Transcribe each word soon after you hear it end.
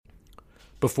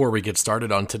Before we get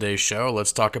started on today's show,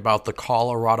 let's talk about the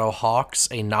Colorado Hawks,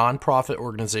 a nonprofit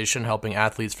organization helping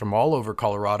athletes from all over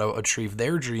Colorado achieve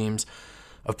their dreams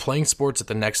of playing sports at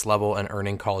the next level and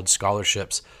earning college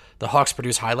scholarships. The Hawks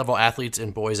produce high-level athletes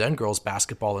in boys and girls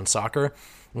basketball and soccer.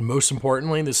 And most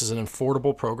importantly, this is an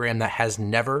affordable program that has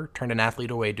never turned an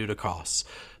athlete away due to costs.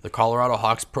 The Colorado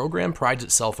Hawks program prides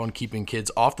itself on keeping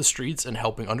kids off the streets and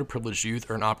helping underprivileged youth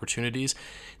earn opportunities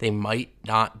they might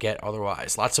not get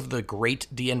otherwise. Lots of the great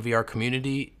DNVR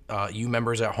community, you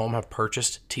members at home have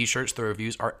purchased t-shirts. The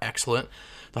reviews are excellent.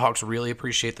 The Hawks really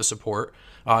appreciate the support.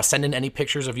 Send in any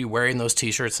pictures of you wearing those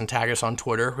t-shirts and tag us on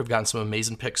Twitter. We've gotten some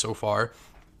amazing pics so far.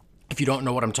 If you don't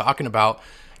know what I'm talking about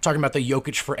the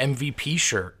Jokic for MVP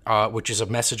shirt, which is a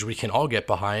message we can all get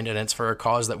behind, and it's for a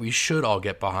cause that we should all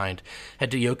get behind.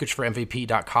 Head to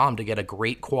jokicformvp.com to get a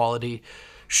great quality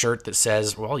shirt that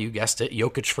says, well, you guessed it,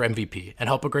 Jokic for MVP, and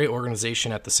help a great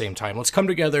organization at the same time. Let's come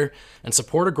together and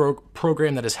support a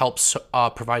program that has helped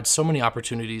provide so many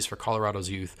opportunities for Colorado's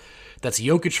youth. That's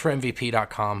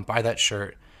jokicformvp.com. Buy that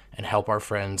shirt and help our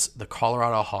friends, the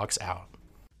Colorado Hawks, out.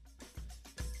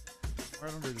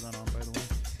 Right under is not on, by the way.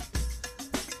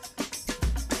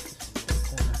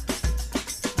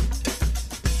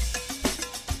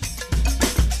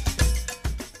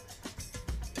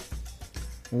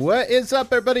 What is up,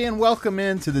 everybody, and welcome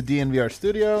into the DNVR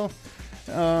studio.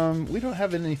 We don't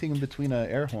have anything in between an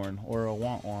air horn or a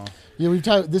wah-wah. Yeah, we've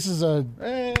talked. This has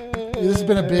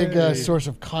been a big source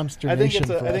of consternation.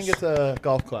 I think it's a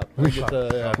golf clap. We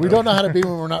don't know how to be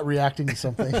when we're not reacting to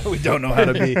something. We don't know how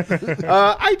to be.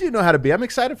 I do know how to be. I'm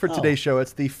excited for today's show.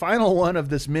 It's the final one of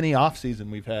this mini off season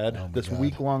we've had. This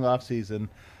week-long off season.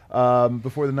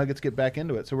 Before the Nuggets get back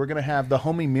into it. So we're going to have the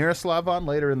Homie Miroslav on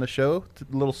later in the show.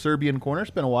 A little Serbian Corner.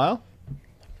 It's been a while.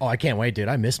 Oh, I can't wait, dude.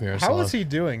 I miss Miroslav. How is he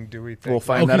doing, do we think? We'll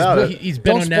find that out. He's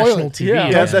been on national TV.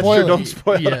 Yeah, that's true. Don't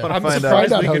spoil it. I'm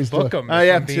surprised we could book him. I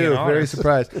am too. Very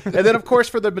surprised. And then, of course,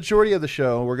 for the majority of the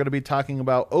show, we're going to be talking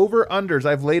about over-unders.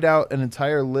 I've laid out an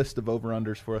entire list of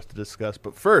over-unders for us to discuss.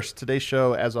 But first, today's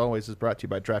show, as always, is brought to you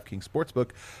by DraftKings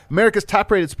Sportsbook, America's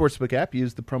top-rated sportsbook app.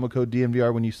 Use the promo code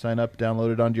DNVR when you sign up.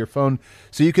 Download it onto your phone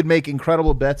so you can make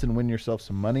incredible bets and win yourself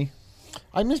some money.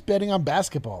 I miss betting on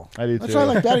basketball. I do, too. That's what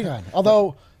I like betting on.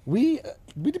 Although we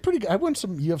did pretty good. I won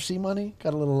some UFC money.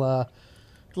 Got a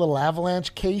little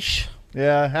Avalanche cash.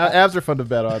 Yeah, Avs are fun to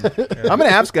bet on. I'm an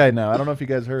Avs guy now. I don't know if you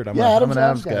guys heard. I'm an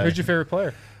Avs guy. Who's your favorite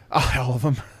player? All of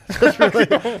them.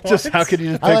 Just how could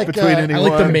you just pick between anyone? I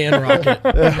like the Man Rocket.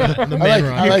 The Man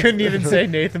Rocket. You couldn't even say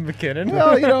Nathan McKinnon. Well,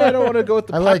 I don't want to go with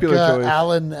the popular choice.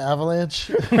 Allen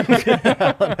Avalanche.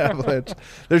 Allen Avalanche.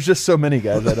 There's just so many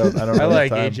guys. I don't. I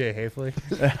like AJ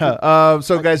Hafley.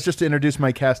 So, guys, just to introduce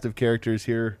my cast of characters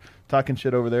here, talking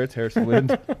shit over there. It's Harrison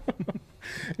Wind.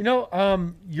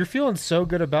 You're feeling so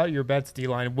good about your bets,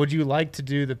 D-Line. Would you like to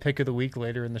do the pick of the week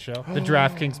later in the show? The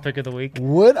DraftKings pick of the week?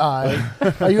 Would I?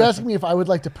 Are you asking me if I would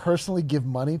like to personally give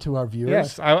money to our viewers?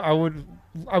 Yes, I would.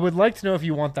 I would like to know if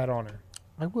you want that honor.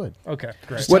 I would. Okay,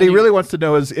 great. What he really wants to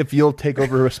know is if you'll take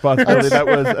over responsibility that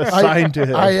was assigned to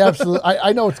him. I absolutely.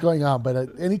 I know what's going on, but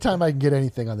anytime I can get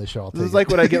anything on this show, I'll take it. This is like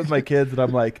when I get with my kids and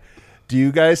I'm like, do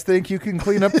you guys think you can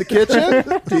clean up the kitchen?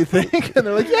 Do you think? And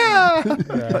they're like,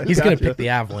 yeah. He's going to pick the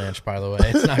Avalanche, by the way.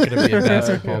 It's not going to be a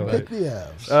basketball bet.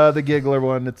 The giggler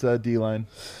one, it's D-line.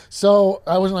 So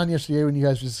I wasn't on yesterday when you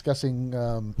guys were discussing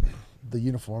the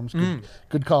uniforms.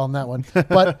 Good call on that one.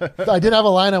 But I did have a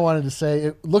line I wanted to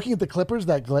say. Looking at the Clippers,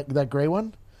 that gray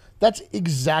one, that's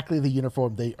exactly the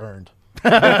uniform they earned.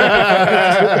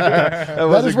 That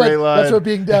was a great line. That's what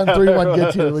being down 3-1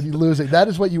 gets you when you lose it. That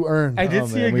is what you earn. I did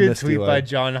see a good tweet by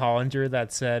John Hollinger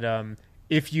that said,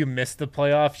 if you miss the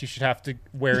playoffs, you should have to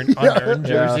wear an unearned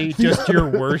jersey, just your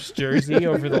worst jersey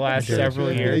over the last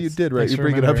several years. Yeah, you did, right? Thanks you for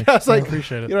bring it up. remembering. I was like, I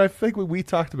appreciate it. I think we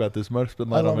talked about this. Must have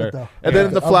been I love on it, there. though. And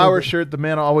then the flower shirt, the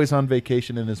man always on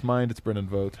vacation in his mind, it's Brennan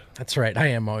Vogt. That's right. I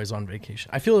am always on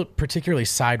vacation. I feel particularly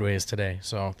sideways today,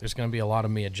 so there's going to be a lot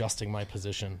of me adjusting my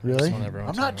position. Really?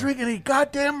 I'm not drinking any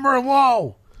goddamn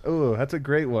Merlot. Oh, that's a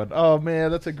great one. Oh, man,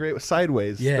 that's a great one.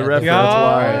 Sideways. Yeah. The reference.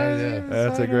 Yeah.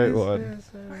 That's a great one.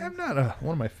 I'm not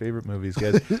one of my favorite movies,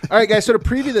 guys. All right, guys, so to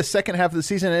preview the second half of the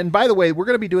season, and by the way, we're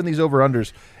going to be doing these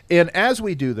over-unders, and as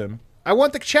we do them, I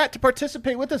want the chat to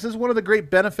participate with us. This is one of the great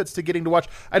benefits to getting to watch.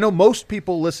 I know most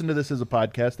people listen to this as a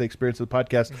podcast. They experience the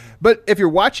podcast. But if you're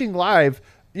watching live,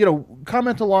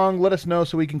 comment along, let us know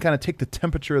so we can kind of take the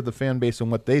temperature of the fan base and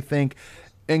what they think.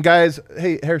 And guys,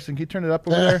 hey, Harrison, can you turn it up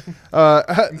over there?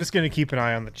 I'm just going to keep an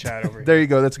eye on the chat over here. There you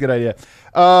go. That's a good idea.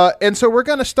 And so we're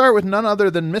going to start with none other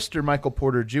than Mr. Michael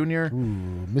Porter Jr.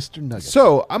 Ooh, Mr. Nugget.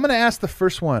 So I'm going to ask the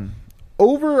first one.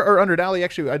 over or under Dally?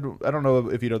 Actually, I don't know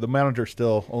if you know the manager's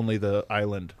still only the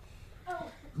island.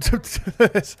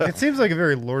 It seems like a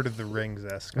very Lord of the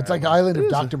Rings-esque. It's like Island of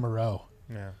Dr. Moreau.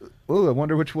 Yeah. Oh, I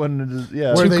wonder which one it is.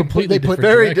 Yeah, Where Two they completely put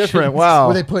very directions. different. Wow.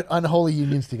 Where they put unholy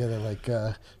unions together, like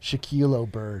Shaquille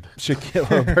O'Bird.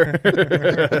 Shaquille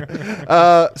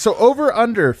O'Bird. So over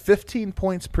under 15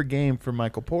 points per game for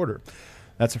Michael Porter.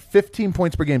 That's 15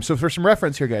 points per game. So for some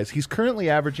reference here, guys, he's currently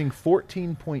averaging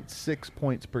 14.6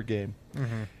 points per game.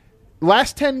 Mm-hmm.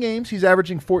 Last 10 games, he's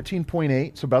averaging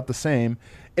 14.8, so about the same.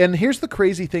 And here's the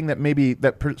crazy thing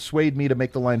that persuade me to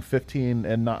make the line 15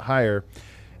 and not higher.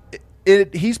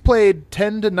 He's played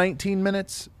 10 to 19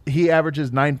 minutes. He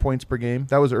averages 9 points per game.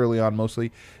 That was early on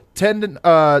mostly. 20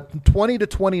 to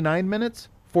 29 minutes,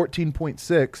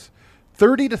 14.6.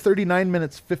 30 to 39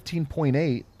 minutes,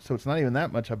 15.8. So it's not even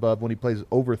that much above when he plays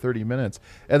over 30 minutes.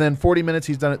 And then 40 minutes,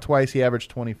 he's done it twice. He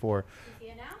averaged 24.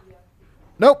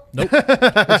 Nope.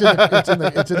 It's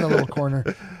in the little corner.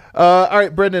 All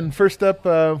right, Brendan. First up,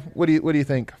 what do you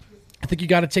think? I think you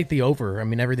got to take the over. I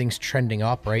mean, everything's trending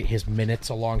up, right? His minutes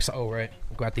alongside. Oh, right.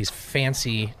 We've got these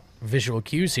fancy visual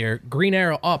cues here. Green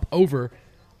arrow up, over.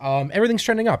 Everything's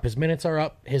trending up. His minutes are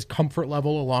up. His comfort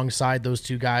level alongside those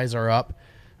two guys are up.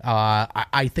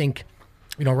 I think,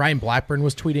 Ryan Blackburn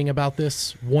was tweeting about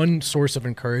this. One source of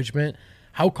encouragement.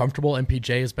 How comfortable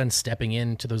MPJ has been stepping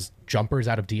into those jumpers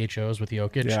out of DHOs with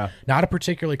Jokic. Yeah. Not a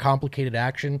particularly complicated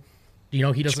action. He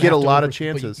doesn't just get have a to lot of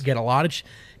chances. Get a lot of,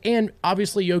 and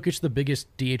obviously Jokic the biggest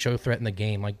DHO threat in the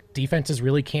game. Like defenses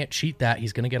really can't cheat that.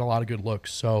 He's going to get a lot of good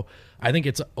looks. So I think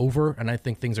it's over, and I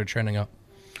think things are trending up.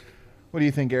 What do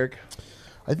you think, Eric?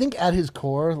 I think at his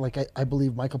core, I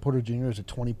believe Michael Porter Jr. is a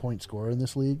 20-point scorer in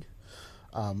this league.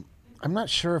 I'm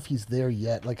not sure if he's there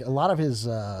yet. Like a lot of his,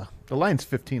 the line's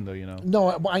 15, though.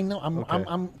 No, I know.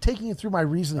 I'm taking you through my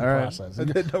reasoning All right. process. I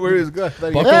didn't know where he was going.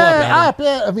 Yeah.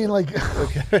 I mean,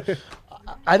 okay.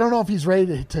 I don't know if he's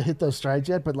ready to hit those strides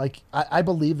yet, but I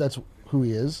believe that's who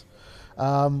he is.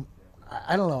 I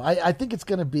don't know. I think it's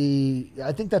going to be.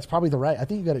 I think that's probably the right. I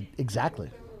think you got it exactly.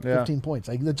 15 points.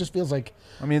 It just feels like.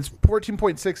 I mean, it's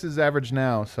 14.6 is average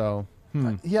now, so.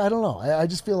 Yeah, I don't know. I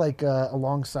just feel like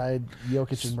alongside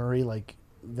Jokic and Murray,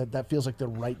 that feels like the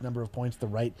right number of points, the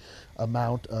right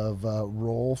amount of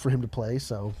role for him to play.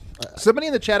 So, somebody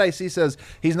in the chat I see says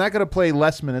he's not going to play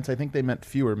less minutes. I think they meant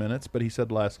fewer minutes, but he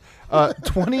said less.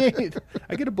 28.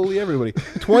 I get to bully everybody.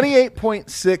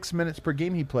 28.6 minutes per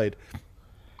game he played.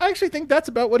 I actually think that's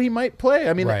about what he might play.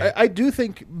 I mean, right. I do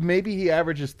think maybe he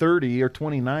averages 30 or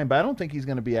 29, but I don't think he's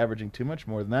going to be averaging too much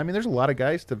more than that. I mean, there's a lot of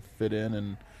guys to fit in,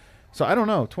 and so I don't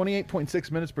know.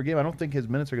 28.6 minutes per game. I don't think his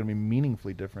minutes are going to be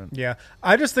meaningfully different. Yeah,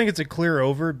 I just think it's a clear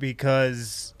over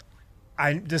because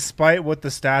despite what the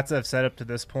stats have set up to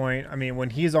this point, I mean, when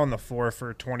he's on the floor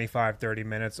for 25, 30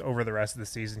 minutes over the rest of the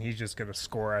season, he's just going to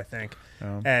score, I think.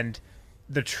 And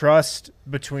the trust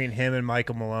between him and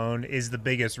Michael Malone is the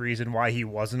biggest reason why he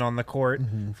wasn't on the court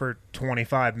for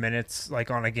 25 minutes,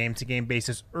 on a game-to-game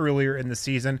basis earlier in the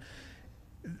season.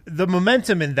 The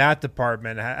momentum in that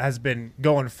department has been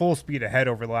going full speed ahead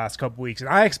over the last couple weeks, and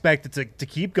I expect it to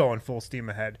keep going full steam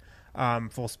ahead.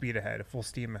 Full speed ahead, full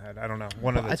steam ahead. I don't know.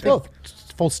 One of the two. Both.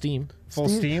 Full steam. Full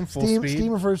steam, full speed.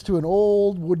 Steam refers to an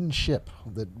old wooden ship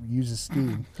that uses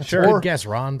steam. Sure. Good guess,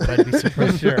 Ron, but I'd be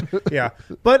surprised. Sure. Yeah.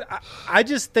 But I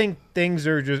just think things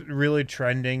are just really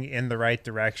trending in the right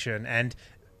direction, and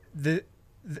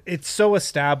it's so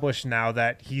established now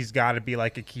that he's got to be a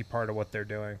key part of what they're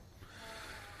doing.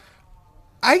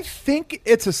 I think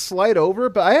it's a slight over,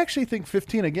 but I actually think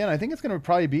 15 again. I think it's going to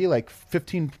probably be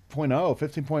 15.0,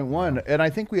 15.1. And I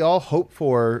think we all hope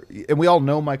for, and we all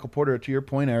know Michael Porter, to your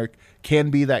point, Eric, can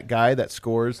be that guy that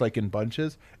scores in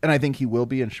bunches. And I think he will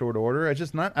be in short order. I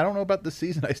don't know about this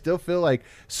season. I still feel like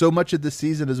so much of this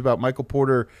season is about Michael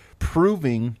Porter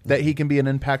proving that he can be an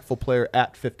impactful player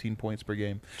at 15 points per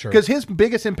game. Because his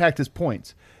biggest impact is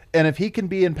points. And if he can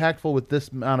be impactful with this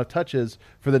amount of touches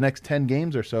for the next 10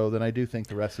 games or so, then I do think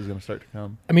the rest is going to start to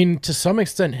come. I mean, to some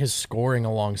extent, his scoring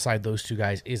alongside those two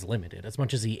guys is limited. As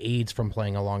much as he aids from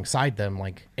playing alongside them,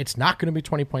 it's not going to be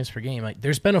 20 points per game.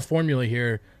 There's been a formula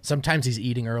here. Sometimes he's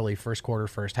eating early, first quarter,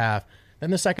 first half.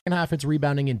 Then the second half, it's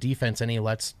rebounding in defense, and he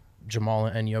lets Jamal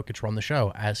and Jokic run the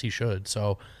show, as he should.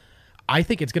 So I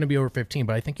think it's going to be over 15,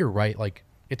 but I think you're right.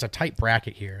 It's a tight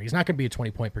bracket here. He's not going to be a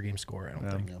 20-point per game scorer, I don't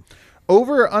think. Yeah.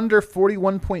 Over or under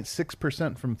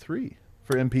 41.6% from three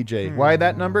for MPJ. Why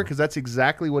that number? Because that's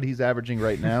exactly what he's averaging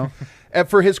right now.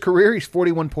 For his career, he's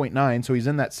 41.9, so he's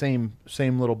in that same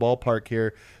little ballpark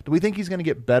here. Do we think he's going to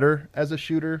get better as a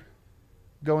shooter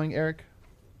going, Eric?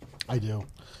 I do.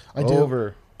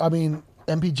 Over. I mean,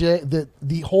 MPJ,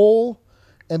 the whole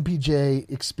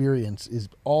MPJ experience is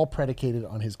all predicated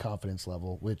on his confidence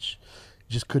level, which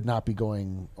just could not be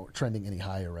trending any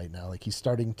higher right now. Like, he's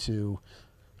starting to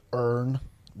earn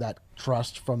that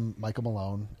trust from Michael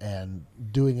Malone and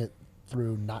doing it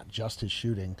through not just his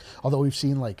shooting. Although we've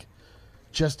seen like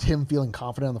just him feeling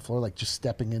confident on the floor, like just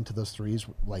stepping into those threes,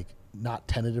 like not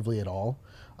tentatively at all.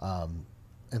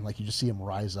 And like you just see him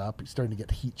rise up. He's starting to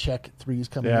get heat check threes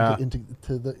coming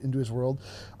into his world.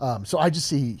 So I just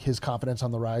see his confidence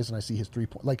on the rise, and I see his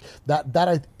 3-point like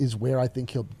that is where I think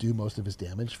he'll do most of his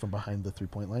damage from behind the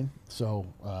 3-point line. So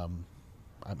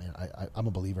I mean, I'm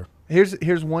a believer.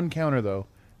 Here's one counter though.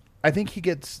 I think you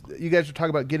guys are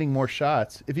talking about getting more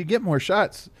shots. If you get more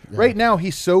shots, right now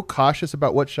he's so cautious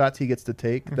about what shots he gets to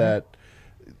take that,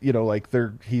 like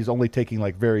he's only taking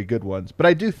like very good ones. But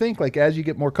I do think like as you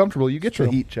get more comfortable, you get to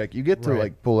heat check, you get to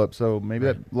like pull up. So maybe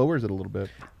that lowers it a little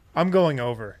bit. I'm going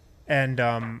over. And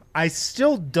I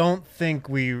still don't think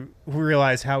we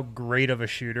realize how great of a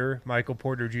shooter Michael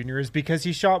Porter Jr. is, because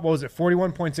he shot,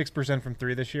 41.6% from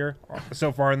 3 this year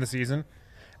so far in the season.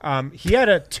 He had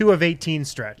a 2 of 18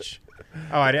 stretch.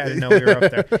 Oh, I didn't know we were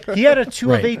up there. He had a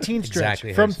 2 of 18 stretch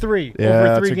from 3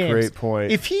 over 3 games. That's a great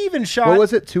point. If he even shot... What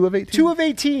was it, 2 of 18? 2 of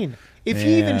 18. If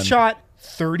he even shot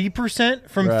 30%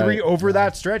 from 3 over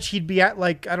that stretch, he'd be at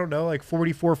like, I don't know, like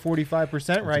 44,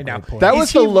 45% right now. That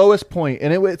was the lowest point,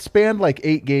 and it spanned like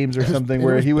 8 games or something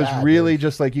where he was really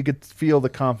just like, you could feel the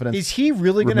confidence. Is he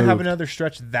really going to have another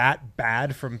stretch that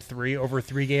bad from 3 over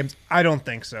 3 games? I don't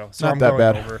think so. So Not I'm that going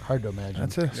bad. over. Hard to imagine.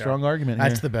 That's a strong argument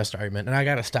That's here. the best argument. And I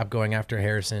got to stop going after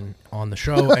Harrison on the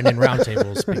show and in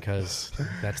roundtables because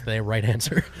that's the right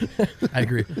answer. I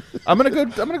agree. I'm gonna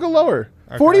go lower.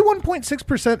 Okay.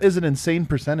 41.6% is an insane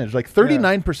percentage. Like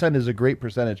 39% is a great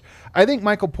percentage. I think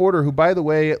Michael Porter, who, by the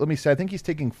way, let me say, I think he's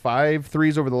taking 5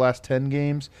 threes over the last 10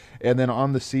 games, and then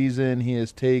on the season he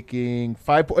is taking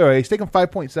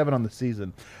 5.7 on the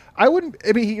season.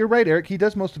 You're right, Eric. He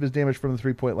does most of his damage from the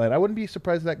 3-point line. I wouldn't be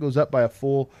surprised if that goes up by a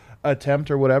full attempt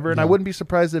or whatever, and I wouldn't be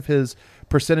surprised if his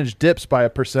percentage dips by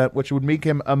 1%, which would make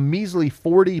him a measly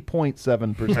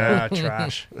 40.7%.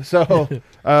 Trash. So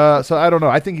I don't know.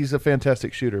 I think he's a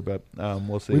fantastic shooter, but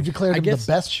we'll see. We've declared him the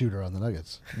best shooter on the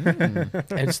Nuggets.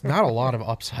 It's not a lot of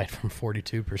upside from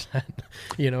 42%.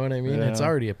 You know what I mean? It's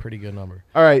already a pretty good number.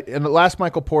 All right, and the last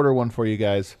Michael Porter one for you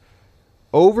guys.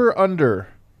 Over under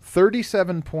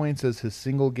 37 points as his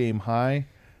single game high.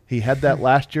 He had that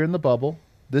last year in the bubble.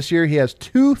 This year he has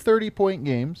 2 30-point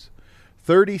games,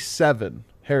 37.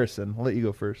 Harrison, I'll let you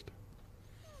go first.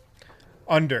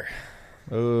 Under.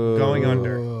 Going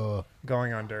under.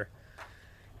 Going under.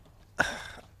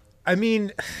 I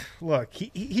mean, look,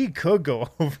 he could go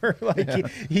over.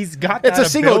 He's got that It's a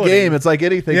single ability. game. It's like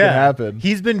anything can happen.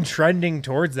 He's been trending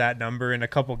towards that number in a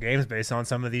couple games based on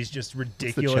some of these just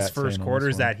ridiculous first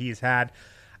quarters that he's had.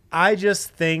 I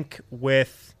just think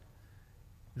with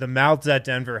the mouths that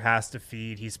Denver has to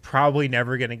feed, he's probably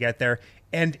never going to get there.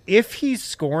 And if he's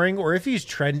scoring or if he's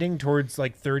trending towards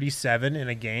like 37 in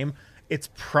a game, it's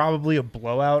probably a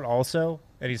blowout also,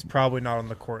 and he's probably not on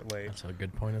the court late. That's a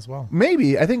good point as well.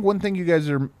 Maybe. I think one thing you guys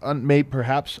are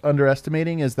perhaps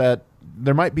underestimating is that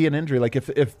there might be an injury. Like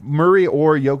if Murray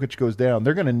or Jokic goes down,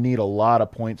 they're going to need a lot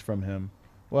of points from him.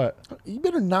 What? You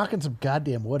better knock on some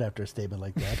goddamn wood after a statement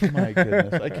like that. My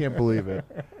goodness, I can't believe it.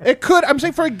 It could. I'm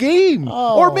saying for a game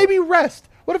or maybe rest.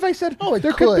 What if I said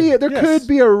there could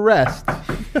be a rest?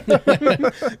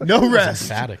 No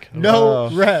rest. Emphatic. No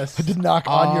rest. To knock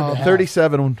on your behalf.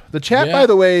 37. The chat, by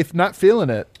the way, not feeling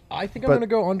it. I think I'm going to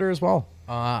go under as well.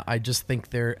 I just think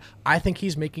I think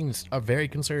he's making a very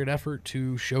concerted effort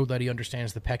to show that he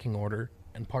understands the pecking order.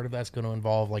 And part of that's going to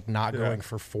involve like not going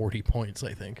for 40 points,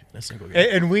 I think, in a single game.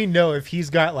 And we know if he's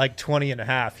got like 20 and a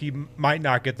half, he might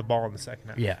not get the ball in the second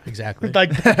half. Yeah, exactly.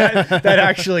 Like that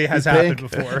actually has happened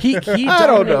before. I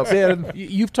don't know, man.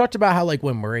 You've talked about how like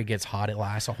when Murray gets hot, it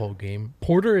lasts a whole game.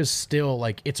 Porter is still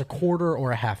like it's a quarter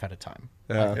or a half at a time.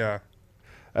 Yeah.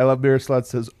 I love Miroslav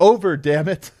says over. Damn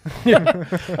it!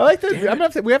 I like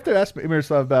that. We have to ask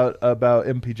Miroslav about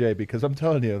MPJ because I'm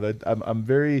telling you that I'm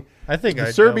very. I think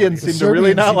the Serbians seem to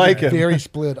really not like him. Very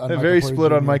split on.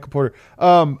 On Michael Porter.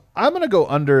 I'm going to go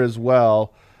under as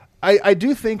well. I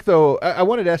do think though. I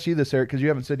wanted to ask you this, Eric, because you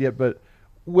haven't said yet. But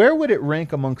where would it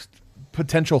rank amongst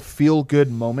potential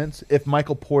feel-good moments if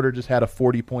Michael Porter just had a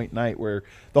 40-point night where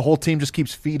the whole team just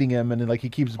keeps feeding him and like he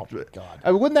keeps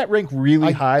wouldn't that rank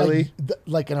really highly?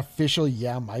 Like an official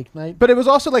Mike night? But it was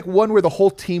also like one where the whole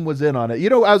team was in on it. You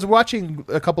know, I was watching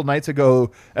a couple nights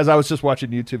ago as I was just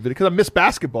watching YouTube video because I miss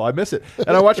basketball. I miss it.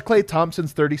 And I watched Klay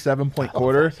Thompson's 37-point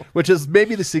quarter, which is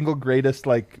maybe the single greatest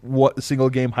single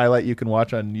game highlight you can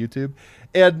watch on YouTube.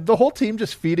 and the whole team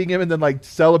just feeding him and then like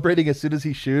celebrating as soon as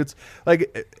he shoots.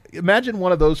 Like, imagine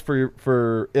one of those for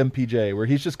MPJ where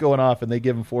he's just going off and they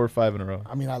give him 4 or 5 in a row.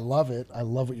 I mean, I love it. I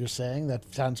love what you're saying.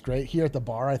 That sounds great. Here at the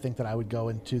bar, I think that I would go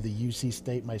into the UC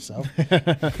State myself.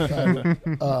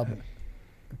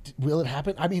 Will it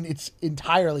happen? I mean, it's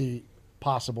entirely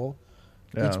possible.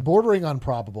 Yeah. It's bordering on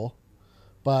probable,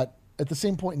 but at the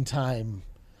same point in time,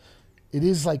 it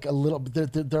is like a little.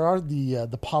 There are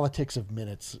the politics of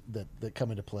minutes that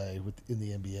come into play in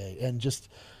the NBA, and just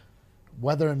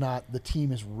whether or not the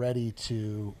team is ready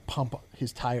to pump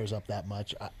his tires up that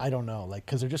much. I don't know, like,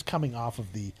 because they're just coming off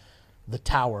of the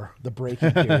tower, the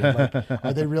breaking period. Like,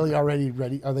 are they really already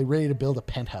ready? Are they ready to build a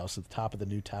penthouse at the top of the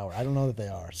new tower? I don't know that they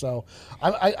are. So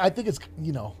I think it's,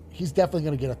 he's definitely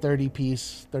going to get a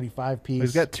 30-piece, 35-piece.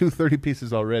 He's got 2 30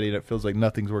 pieces already, and it feels like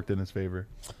nothing's worked in his favor.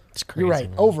 It's crazy. You're right.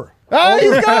 Man. Over. Oh,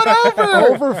 he's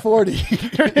going over! Over 40.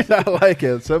 I like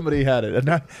it. Somebody had it. And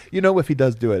now, if he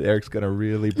does do it, Eric's going to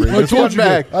really bring this told one you.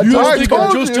 back. You I think told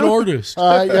I'm just an you. artist.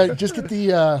 Yeah, just get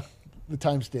the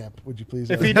timestamp, would you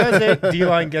please? If he does it,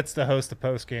 D-Line gets to host a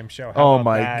post-game show. How Oh, about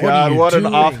my that? God. you What an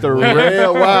doing? off the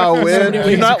rail. Wow, Win. No Do you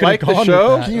ways not you like could've the gone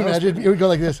show? with Can you imagine? It would go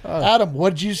like this. Adam,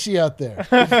 what'd you see out there?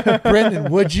 Brendan,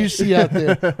 what'd you see out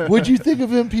there? What'd you think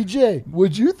of MPJ?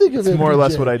 What'd you think of MPJ? It's more or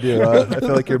less what I do. I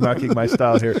feel like you're mocking my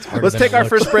style here. Let's than take it our looks.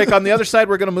 first break. On the other side,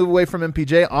 we're going to move away from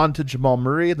MPJ on to Jamal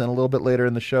Murray. Then a little bit later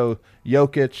in the show,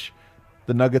 Jokic,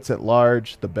 the Nuggets at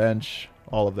large, the bench,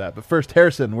 all of that. But first,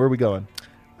 Harrison, where are we going?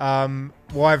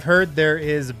 Well, I've heard there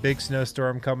is a big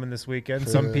snowstorm coming this weekend.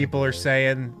 Some people are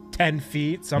saying 10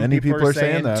 feet. Some Many people are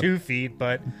saying that. 2 feet.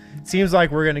 But it seems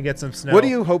like we're going to get some snow. What do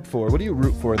you hope for? What do you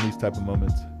root for in these type of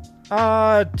moments?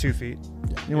 2 feet.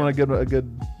 You want to get a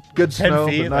good 10 snow,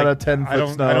 feet. but not like, a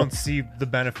 10-foot snow. I don't see the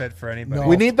benefit for anybody. No.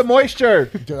 We need the moisture.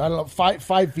 Dude, I don't know.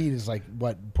 5 feet is like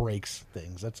what breaks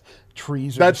things. That's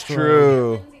trees. Are That's destroyed.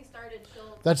 true.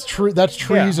 That's true. That's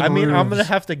trees. Yeah, and I mean, I'm roofs. going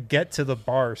to have to get to the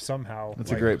bar somehow.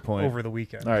 That's a great point. Over the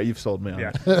weekend. All right, you've sold me on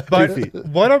Yeah. it. But 2 feet.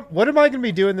 what am I going to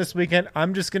be doing this weekend?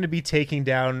 I'm just going to be taking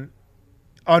down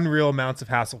unreal amounts of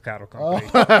Hassel Cattle Company.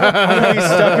 I'm going to be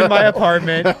stuck in my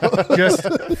apartment just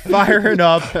firing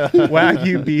up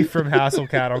Wagyu beef from Hassel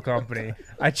Cattle Company.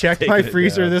 I checked my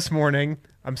freezer this morning.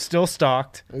 I'm still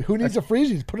stocked. Who needs a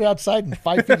freezer? Just put it outside in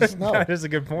 5 feet of snow. That is a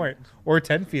good point. Or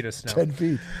 10 feet of snow. 10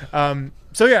 feet.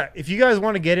 So yeah, if you guys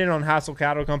want to get in on Hassel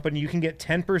Cattle Company, you can get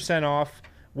 10% off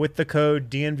with the code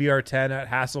DNVR10 at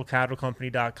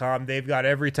HassleCattleCompany.com. They've got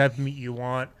every type of meat you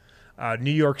want.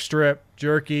 New York strip,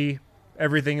 jerky,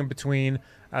 everything in between.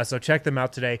 So check them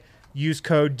out today. Use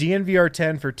code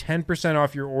DNVR10 for 10%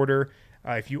 off your order.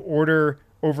 If you order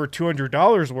over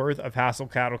 $200 worth of Hassel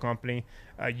Cattle Company,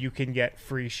 you can get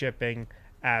free shipping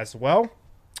as well.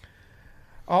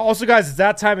 Also, guys, it's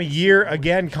that time of year.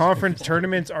 Again, conference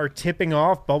tournaments are tipping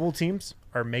off. Bubble teams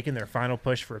are making their final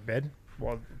push for a bid,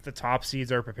 while the top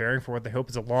seeds are preparing for what they hope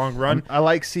is a long run. I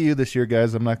like CU this year,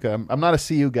 guys. I'm not a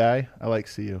CU guy. I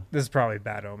like CU. This is probably a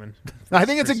bad omen. I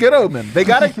think it's a good omen. They've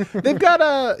got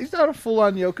he's not a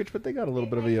full-on Jokic, but they got a little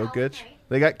bit of a Jokic.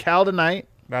 They got Cal tonight.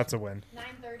 That's a win.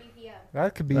 9:30 p.m.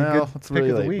 That could be a Well, good it's pick really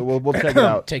of the late, week. but we'll check it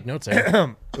out. Take notes, Eric. Pick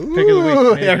of the Ooh,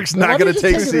 week. maybe. Eric's not Why going don't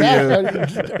to you take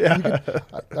it back? CU.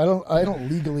 I don't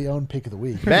legally own pick of the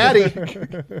week. Batty.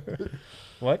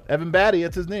 What? Evan Batty,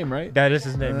 that's his name, right? That is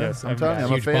his name, yes. I'm Evan telling you, Bass.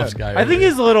 I'm a Huge fan. Buffs guy. I think over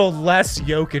he's a little less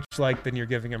Jokic-like than you're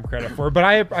giving him credit for, but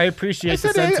I appreciate the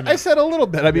sentiment. I said a little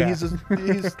bit. I mean, Yeah. he's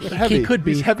there. heavy. He could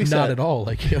be He's heavy not set. at all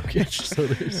like Jokic. So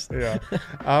there's Yeah.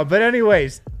 But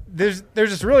anyways, there's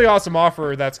this really awesome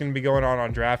offer that's going to be going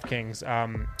on DraftKings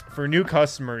for new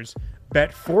customers.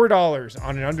 Bet $4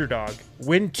 on an underdog,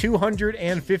 win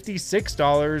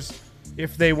 $256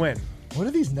 if they win. What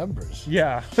are these numbers?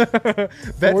 Yeah. Bet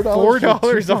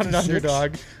 $4 on an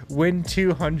underdog, win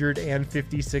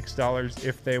 $256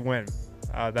 if they win.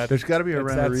 There's got to be a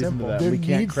rhyme or reason to that. There We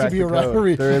can't needs to crack be the a rhyme or code.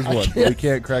 reason. There is I one. can't- We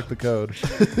can't crack the code.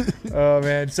 Oh,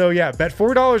 man. So, yeah, bet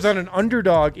 $4 on an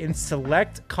underdog in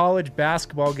select college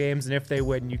basketball games, and if they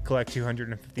win, you collect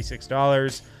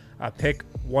 $256. Pick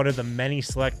one of the many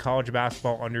select college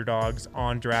basketball underdogs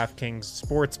on DraftKings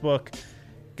Sportsbook.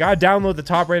 Got to download the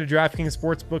top-rated DraftKings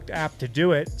Sportsbook app to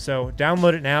do it. So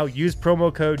download it now. Use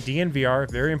promo code DNVR.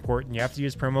 Very important. You have to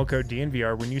use promo code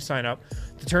DNVR when you sign up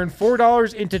to turn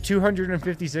 $4 into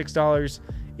 $256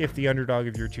 if the underdog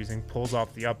of your choosing pulls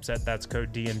off the upset. That's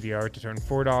code DNVR to turn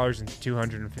 $4 into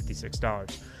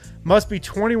 $256. Must be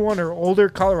 21 or older.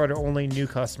 Colorado only. New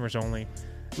customers only.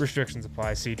 Restrictions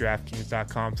apply. See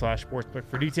DraftKings.com/sportsbook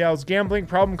for details. Gambling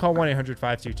problem? Call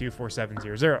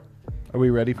 1-800-522-4700. Are we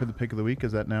ready for the pick of the week?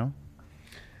 Is that now?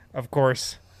 Of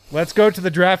course. Let's go to the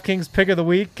DraftKings pick of the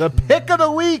week. The pick of the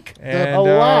week.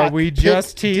 And we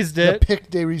just teased it. The pick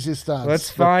de resistance. Let's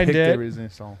find Pick de it.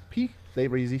 resistance. Pick de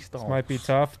resistance. This might be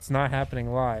tough. It's not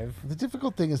happening live. The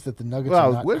difficult thing is that the Nuggets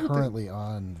Wow, are not what is the- currently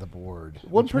on the board.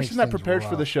 One which person makes that things prepares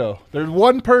for the rough. show. There's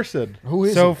one person. Who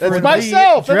is So it? for It's the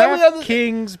myself, and then we have the-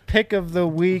 DraftKings pick of the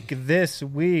week this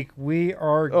week, we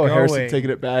are Oh, going. Harrison taking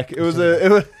it back. It was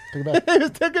a. Take it back. It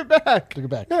was take it back. Take it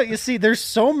back. No, you see, there's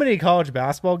so many college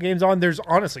basketball games on. There's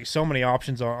honestly so many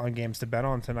options on games to bet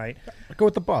on tonight. Go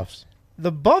with the Buffs.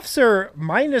 The Buffs are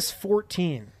minus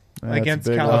 14 against That's a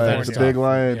big California. line. It's a big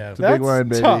line. Yeah. It's a big line,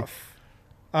 baby. Tough.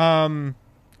 Under.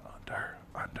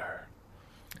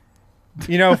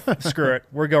 You know, screw it.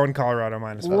 We're going Colorado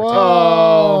minus 14.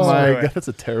 Oh my Screw it. god, that's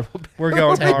a terrible. Pick. We're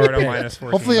going Colorado minus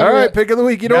 14. Hopefully All right, pick of the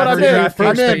week. You know what Not I'm for in. DraftKings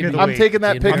I'm pick in. of the I'm week. taking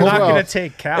that pick I'm as not well. going to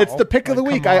take Cal. It's the pick of the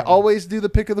Like, week. come I on. always do the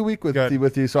pick of the week with Good.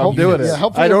 you, so I'm Hopefully- doing it. yeah,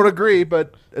 hopefully- I don't agree,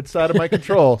 but it's out of my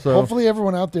control. So Hopefully,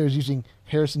 everyone out there is using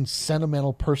Harrison's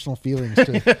sentimental personal feelings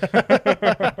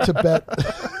to bet.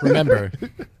 Remember,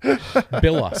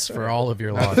 bill us for all of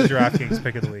your The losses. DraftKings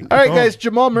pick of the week. all right, Boom. guys.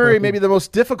 Jamal Murray, maybe the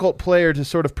most difficult player to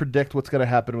sort of predict what's going to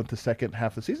happen with the second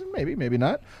half of the season. Maybe, maybe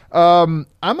not. I'm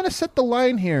going to set the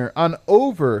line here on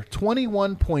over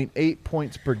 21.8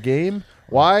 points per game.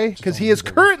 Why? Because he is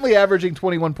currently averaging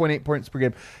 21.8 points per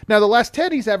game. Now, the last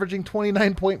 10, he's averaging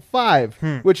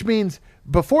 29.5, which means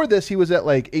before this, he was at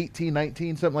like 18,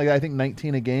 19, something like that. I think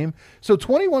 19 a game. So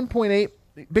 21.8,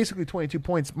 basically 22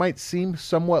 points, might seem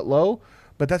somewhat low,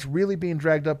 but that's really being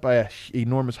dragged up by an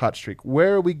enormous hot streak.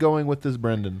 Where are we going with this,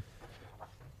 Brendan?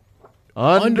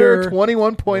 Under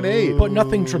 21.8. But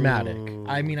nothing dramatic.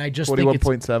 I mean, I just think it's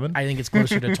 21.7. I think it's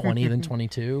closer to 20 than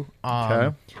 22.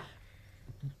 Okay.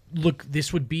 Look,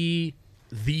 this would be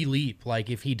the leap. Like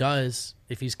if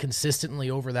he's consistently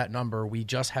over that number, we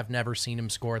just have never seen him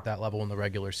score at that level in the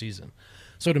regular season.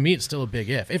 So to me, it's still a big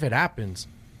if. If it happens,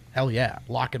 hell yeah,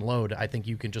 lock and load. I think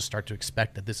you can just start to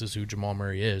expect that this is who Jamal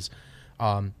Murray is.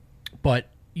 But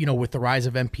you know, with the rise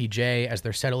of MPJ as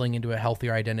they're settling into a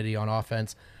healthier identity on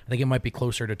offense, I think it might be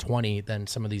closer to 20 than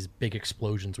some of these big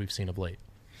explosions we've seen of late.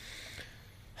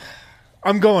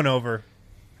 I'm going over.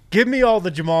 Give me all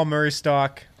the Jamal Murray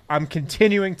stock. I'm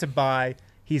continuing to buy.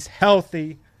 He's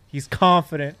healthy. He's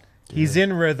confident. He's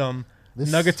in rhythm.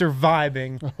 Nuggets are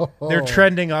vibing. They're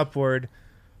trending upward.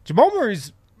 Jamal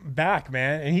Murray's back,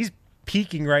 man, and he's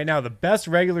peaking right now. The best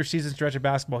regular season stretch of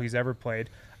basketball he's ever played.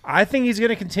 I think he's going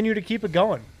to continue to keep it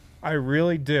going. I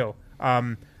really do.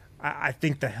 I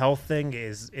think the health thing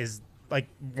is like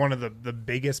one of the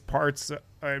biggest parts,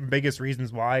 biggest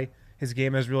reasons why his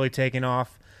game has really taken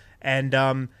off.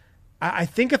 And I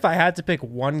think if I had to pick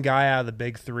one guy out of the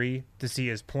big three to see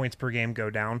his points per game go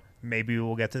down, maybe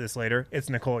we'll get to this later, it's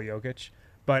Nikola Jokic.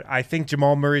 But I think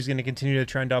Jamal Murray's going to continue to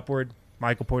trend upward.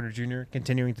 Michael Porter Jr.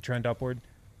 continuing to trend upward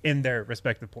in their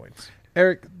respective points.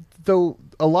 Eric, though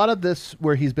a lot of this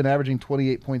where he's been averaging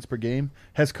 28 points per game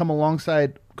has come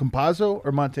alongside Campazzo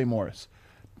or Monte Morris.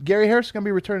 Gary Harris is going to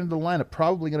be returning to the lineup,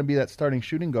 probably going to be that starting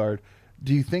shooting guard.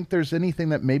 Do you think there's anything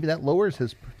that maybe that lowers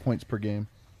his points per game?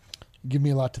 Give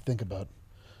me a lot to think about.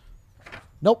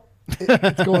 Nope.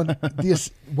 It's going.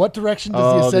 What direction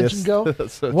does the ascension go?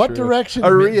 That's so what true. direction A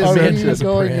are we re-ascension.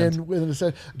 going in with an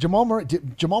ascension? Jamal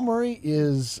Murray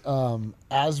is,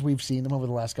 as we've seen him over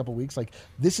the last couple of weeks, like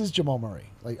this is Jamal Murray.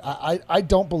 Like I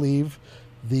don't believe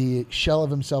the shell of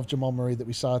himself Jamal Murray that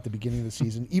we saw at the beginning of the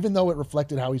season, even though it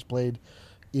reflected how he's played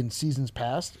in seasons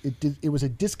past. It was a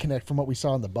disconnect from what we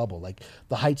saw in the bubble, like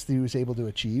the heights that he was able to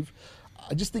achieve.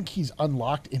 I just think he's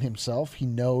unlocked in himself. He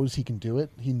knows he can do it.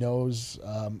 He knows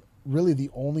really the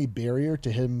only barrier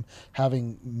to him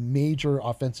having major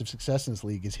offensive success in this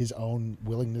league is his own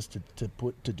willingness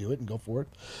to do it and go for it.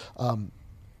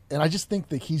 And I just think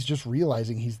that he's just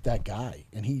realizing he's that guy,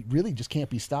 and he really just can't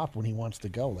be stopped when he wants to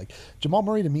go. Like Jamal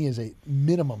Murray to me is a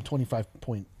minimum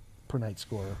 25-point per night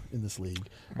scorer in this league.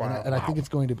 Wow. And I think it's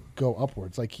going to go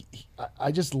upwards. Like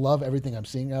I just love everything I'm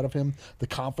seeing out of him. The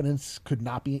confidence could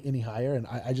not be any higher, and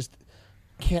I just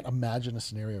can't imagine a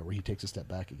scenario where he takes a step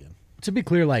back again. To be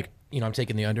clear, like, you know, I'm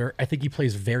taking the under. I think he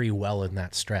plays very well in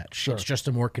that stretch. Sure. It's just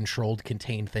a more controlled,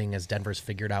 contained thing as Denver's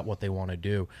figured out what they want to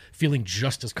do. Feeling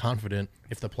just as confident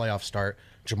if the playoffs start,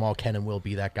 Jamal can and will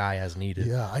be that guy as needed.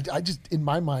 Yeah, I just, in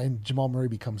my mind, Jamal Murray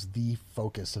becomes the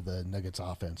focus of the Nuggets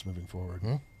offense moving forward.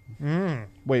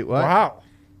 Wait, what? Wow.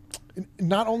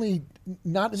 Not in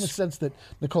the sense that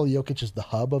Nikola Jokic is the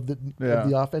hub of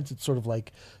the offense. It's sort of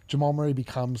like Jamal Murray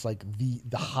becomes like the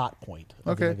hot point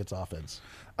of the Nuggets offense.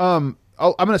 I'm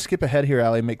going to skip ahead here,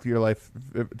 Allie, make your life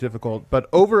difficult. But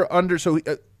over under, so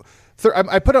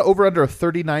I put it over under a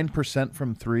 39%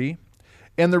 from three.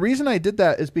 And the reason I did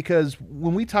that is because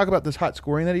when we talk about this hot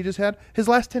scoring that he just had, his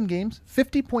last 10 games,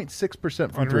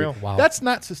 50.6% from Unreal. three. Wow. That's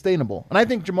not sustainable. And I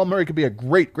think Jamal Murray could be a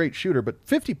great, great shooter, but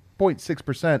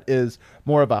 50.6% is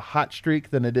more of a hot streak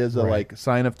than it is a like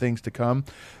sign of things to come.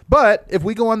 But if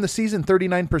we go on the season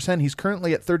 39%, he's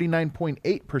currently at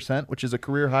 39.8%, which is a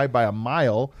career high by a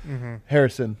mile.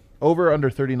 Harrison, over under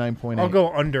 39.8. I'll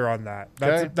go under on that.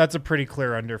 Okay. That's a pretty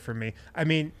clear under for me. I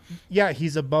mean, yeah,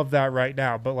 he's above that right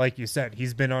now, but like you said,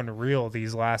 he's been unreal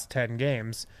these last 10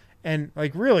 games and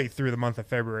like really through the month of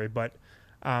February, but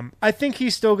I think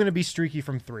he's still going to be streaky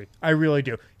from three. I really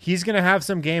do. He's going to have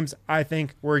some games, I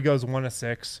think, where he goes 1 of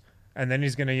 6, and then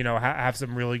he's going to, have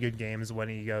some really good games when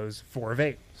he goes 4 of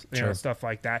 8, stuff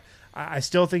like that. I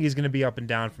still think he's going to be up and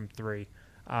down from three.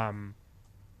 Yeah,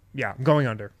 I'm going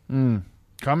under.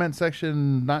 Comment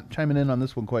section not chiming in on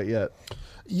this one quite yet.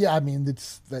 Yeah, I mean,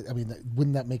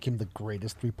 wouldn't that make him the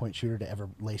greatest 3-point shooter to ever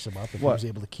lace him up if he was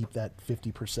able to keep that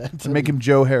 50%? And make him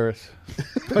Joe Harris.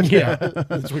 Yeah,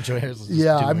 that's what Joe Harris is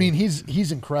Yeah, doing. I mean,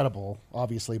 he's incredible,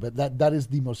 obviously, but that is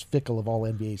the most fickle of all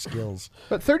NBA skills.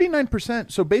 But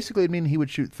 39%, so basically it'd mean he would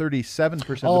shoot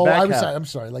 37% Oh, the back half. I'm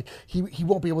sorry. Like he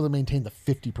won't be able to maintain the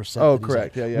 50%. Oh, that he's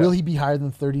correct. at. Yeah, yeah. Will he be higher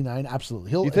than 39?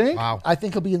 Absolutely. You think? Wow. I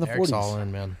think he'll be in the Eric's 40s. all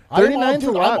in, man. 39's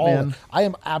a lot, I'm all man. in. I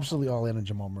am absolutely all in on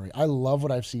Jamal Murray. I love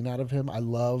what I've seen out of him. I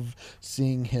love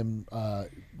seeing him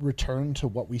return to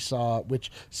what we saw,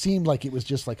 which seemed like it was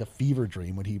just like a fever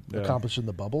dream when he accomplished in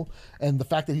the bubble. And the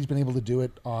fact that he's been able to do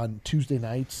it on Tuesday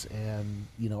nights and,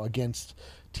 against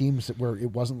teams where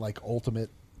it wasn't like ultimate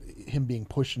him being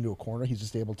pushed into a corner, he's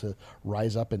just able to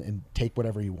rise up and take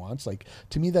whatever he wants. Like,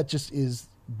 to me, that just is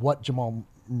what Jamal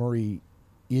Murray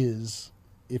is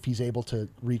if he's able to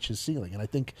reach his ceiling. And I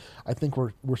think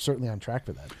we're certainly on track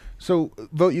for that. So,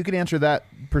 Vogt, you can answer that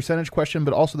percentage question,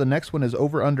 but also the next one is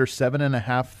over under 7.5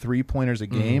 3-pointers a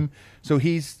game. So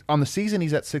he's on the season,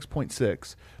 he's at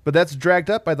 6.6, but that's dragged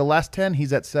up by the last 10.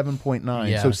 He's at 7.9.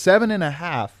 Yeah. So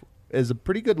 7.5 is a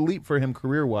pretty good leap for him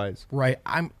career wise. Right.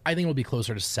 I think it'll be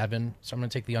closer to 7. So I'm going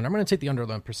to take the under. I'm going to take the under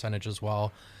on percentage as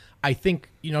well. I think,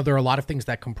 there are a lot of things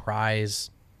that comprise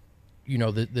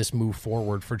this move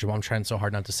forward for Jamal. I'm trying so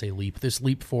hard not to say leap. This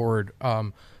leap forward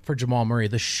for Jamal Murray,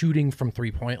 the shooting from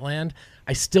 3-point land,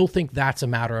 I still think that's a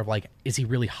matter of like, is he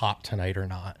really hot tonight or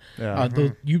not? Yeah.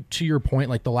 To your point,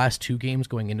 like the last 2 games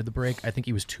going into the break, I think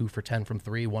he was 2 for 10 from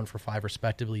 3, 1 for 5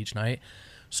 respectively each night.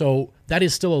 So that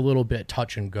is still a little bit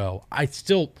touch and go.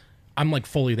 I'm like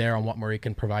fully there on what Murray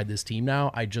can provide this team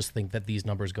now. I just think that these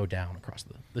numbers go down across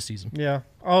the season. Yeah,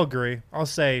 I'll agree. I'll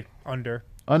say under.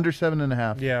 Under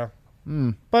 7.5. Yeah.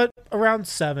 But around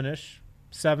 7-ish.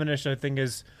 7-ish, I think,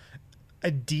 is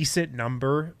a decent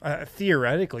number.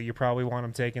 Theoretically, you probably want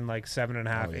him taking like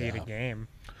 7.5, 8 a game.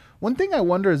 One thing I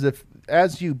wonder is if,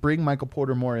 as you bring Michael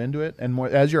Porter more into it, and more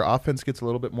as your offense gets a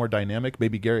little bit more dynamic,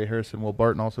 maybe Gary Harrison, Will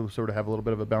Barton also sort of have a little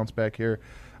bit of a bounce back here.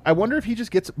 I wonder if he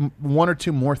just gets 1 or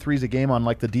 2 more threes a game on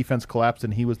like the defense collapsed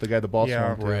and he was the guy the ball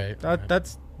swung to. Right.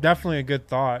 That's definitely a good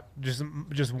thought. Just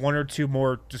 1 or 2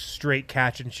 more just straight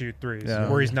catch and shoot threes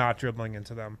where he's not dribbling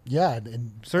into them. Yeah,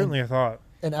 and Certainly a thought.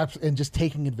 and just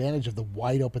taking advantage of the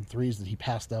wide open threes that he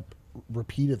passed up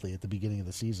repeatedly at the beginning of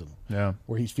the season. Yeah.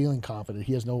 Where he's feeling confident.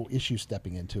 He has no issue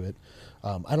stepping into it.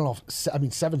 I don't know if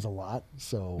 7's a lot.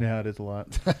 So Yeah, it is a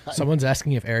lot. Someone's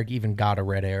asking if Eric even got a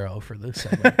red arrow for this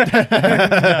segment.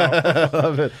 I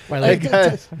love it.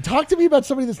 Hey, talk to me about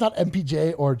somebody that's not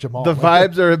MPJ or Jamal. The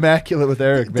vibes are immaculate with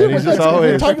Eric, man. Dude, He's we're just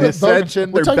always talking the about those-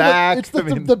 ascension, we're they're talking about- back. It's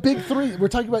the big 3. We're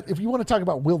talking about, if you want to talk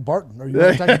about Will Barton or you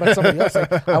want to talk about somebody else,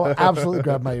 I will absolutely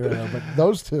grab my ear. But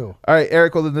those 2. All right,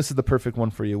 Eric, well, then this is the perfect one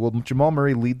for you. Will Jamal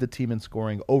Murray lead the team in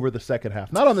scoring over the second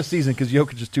half? Not on the season because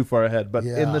Jokic is too far ahead, but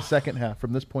in the second half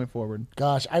from this point forward.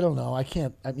 Gosh, I don't know. I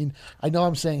can't. I mean, I know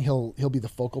I'm saying he'll be the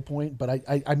focal point, but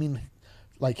I mean,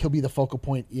 like he'll be the focal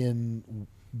point in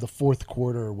the fourth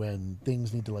quarter when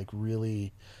things need to like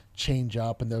really change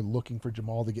up and they're looking for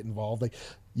Jamal to get involved. Like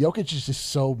Jokic is just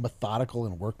so methodical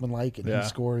and workmanlike, and he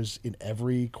scores in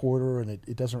every quarter, and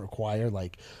it doesn't require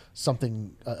like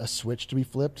something a switch to be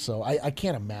flipped. So I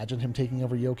can't imagine him taking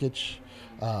over Jokic.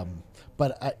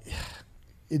 But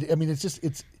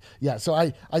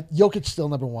So Jokic's still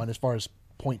number 1 as far as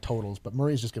point totals, but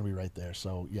Murray's just going to be right there.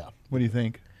 So yeah. What do you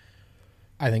think?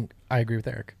 I think I agree with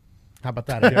Eric. How about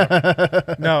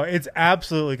that? No, it's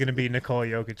absolutely going to be Nikola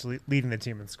Jokic leading the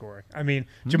team in scoring. I mean,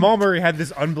 Jamal Murray had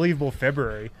this unbelievable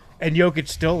February, and Jokic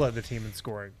still led the team in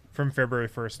scoring from February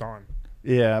 1st on.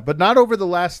 Yeah, but not over the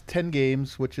last 10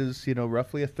 games, which is,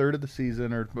 roughly a third of the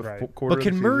season or Right. quarter But of the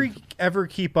can season. Murray ever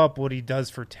keep up what he does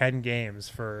for 10 games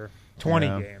for 20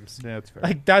 games? Yeah, that's fair.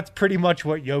 Like, that's pretty much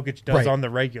what Jokic does Right. on the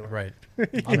regular. Right.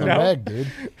 On the reg, dude.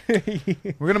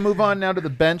 We're going to move on now to the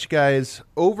bench, guys.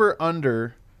 Over,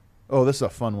 under. Oh, this is a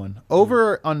fun one.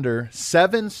 Over or under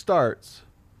 7 starts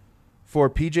for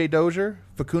PJ Dozier,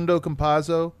 Facundo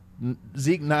Campazzo,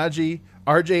 Zeke Naji,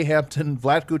 RJ Hampton,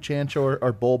 Vlatko Chanchor,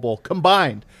 or Bol Bol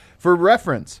combined. For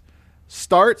reference,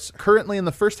 starts currently in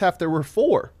the first half, there were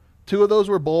 4. 2 of those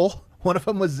were Bol. One of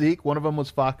them was Zeke. One of them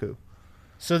was Facu.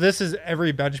 So this is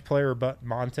every bench player but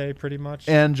Monte, pretty much?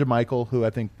 And Jamichael, who I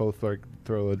think both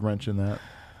throw a wrench in that.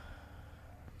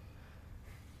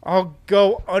 I'll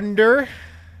go under.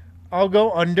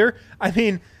 I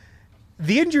mean,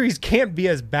 the injuries can't be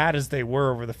as bad as they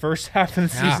were over the first half of the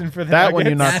season for the that one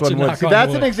you Nuggets. knock on wood. knock See, on that's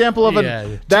wood. an example of Yeah, a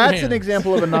two that's an hands.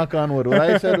 example of a knock on wood. What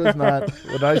I said was not.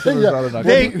 What I said was not a knock.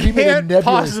 They on wood. He made a can't nebulous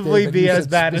possibly statement. be You as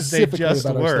said bad as they specifically just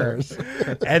about our were.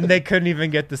 stars. And they couldn't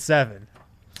even get the 7.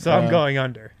 So I'm going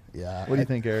under. Yeah. What do you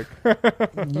think, Eric?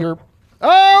 You're,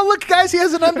 Oh, look, guys, he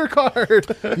has an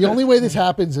undercard. the only way this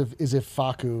happens is if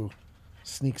Facu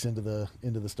sneaks into the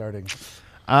starting.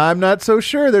 I'm not so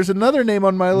sure. There's another name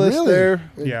on my list Really?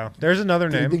 there. Yeah, there's another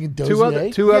Are you name. thinking Two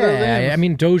other Dozier? names. I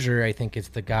mean, Dozier, I think, is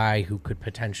the guy who could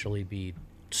potentially be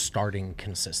starting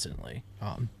consistently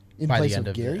In by place the end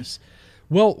of of Gary? this.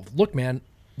 Well, look, man,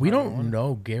 we don't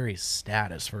know Gary's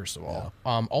status, first of all.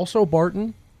 Also,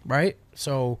 Barton, right?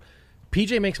 So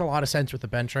PJ makes a lot of sense with the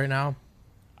bench right now.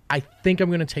 I think I'm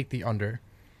going to take the under.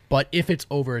 But if it's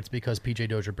over, it's because PJ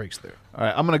Dozier breaks through. All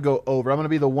right, I'm going to go over. I'm going to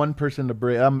be the one person to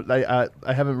break. I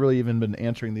haven't really even been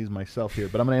answering these myself here,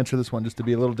 but I'm going to answer this one just to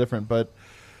be a little different. But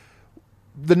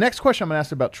the next question I'm going to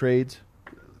ask about trades,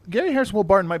 Gary Harris and Will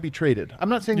Barton might be traded. I'm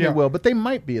not saying they will, but they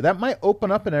might be. That might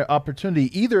open up an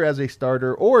opportunity either as a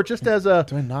starter or just as a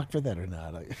Do I knock for that or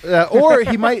not? or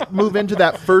he might move into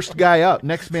that first guy up,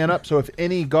 next man up. So if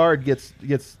any guard gets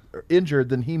injured,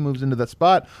 then he moves into that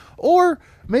spot. Or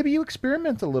maybe you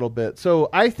experiment a little bit. So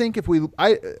I think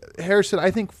Harrison, I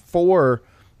think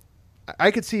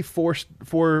I could see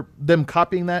for them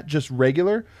copying that just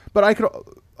regular, but I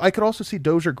could also see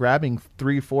Dozier grabbing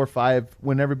 3, 4, 5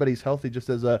 when everybody's healthy, just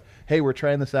as a, hey, we're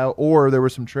trying this out, or there were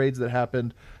some trades that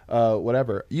happened,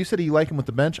 whatever. You said you like him with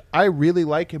the bench. I really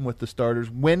like him with the starters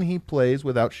when he plays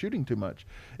without shooting too much.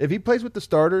 If he plays with the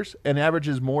starters and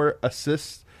averages more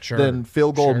assists than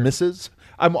field goal misses,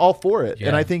 I'm all for it,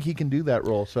 and I think he can do that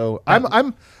role. So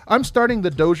I'm starting the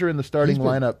Dozier in the starting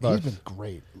lineup. He's been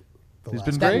great. He's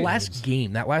been That great. last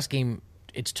game,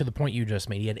 it's to the point you just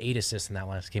made. He had 8 assists in that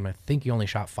last game. I think he only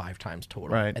shot 5 times total.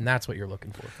 Right. And that's what you're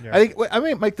looking for. Yeah. I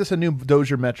might make this a new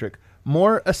Dozier metric: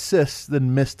 more assists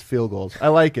than missed field goals. I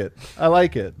like it.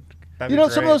 That'd You be know,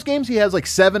 some of great. those games he has like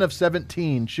 7 of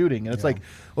 17 shooting, and it's like,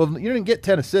 well, you didn't get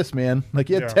 10 assists, man. Like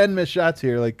you had 10 missed shots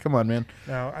here. Like, come on, man.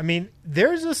 No, I mean,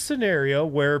 there's a scenario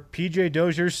where PJ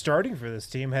Dozier's starting for this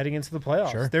team heading into the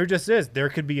playoffs. Sure. There just is. There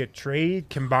could be a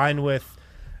trade combined with,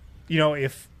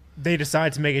 if they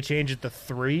decide to make a change at the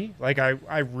 3. Like,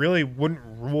 I really wouldn't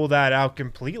rule that out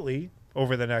completely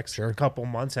over the next couple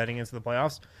months heading into the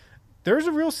playoffs. There's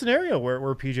a real scenario where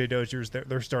PJ Dozier's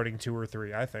they're starting 2 or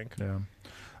 3, I think. Yeah.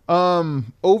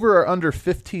 Over or under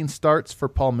 15 starts for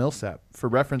Paul Millsap. For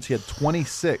reference, he had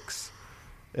 26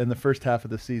 in the first half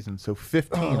of the season. So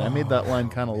 15. I made that line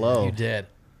kind of low. You did.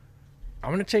 I'm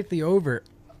going to take the over.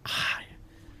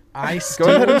 I Go still,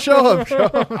 ahead and show him.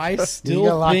 I gotta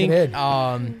still lock it think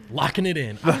in. locking it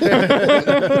in.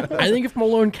 I think if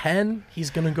Malone can, he's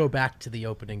going to go back to the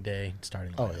opening day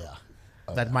starting. Oh lineup.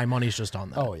 yeah. That my money's just on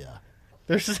that. Oh yeah.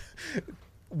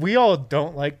 We all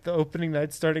don't like the opening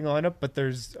night starting lineup, but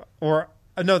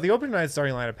the opening night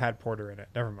starting lineup had Porter in it.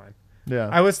 Never mind. Yeah.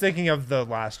 I was thinking of the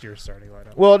last year's starting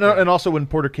lineup. Well, no, and also when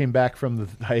Porter came back from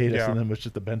the hiatus Yeah. and then was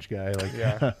just a bench guy. Like,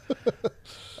 Yeah.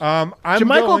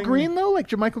 Jermichael Green, though? Like,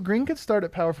 Jermichael Green could start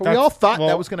at power forward. We all thought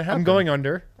that was going to happen. I'm going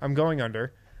under.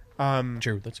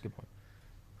 True. That's a good point.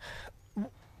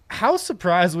 How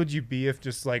surprised would you be if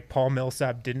just like Paul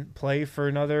Millsap didn't play for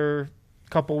another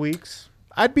couple weeks?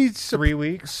 I'd be 3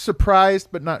 weeks? surprised,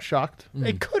 but not shocked.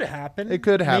 It could happen. It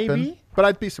could happen, Maybe. but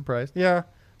I'd be surprised. Yeah.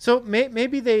 So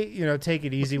maybe they take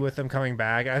it easy with him coming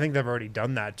back. I think they've already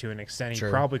done that to an extent. He Sure.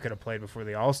 probably could have played before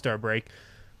the All-Star break,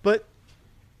 but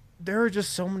there are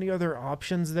just so many other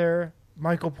options there.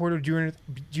 Michael Porter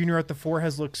Jr. at the 4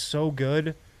 has looked so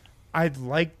good. I'd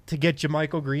like to get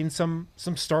Jermichael Green some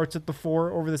starts at the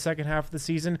 4 over the second half of the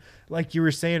season. Like you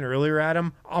were saying earlier,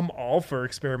 Adam, I'm all for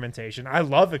experimentation. I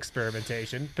love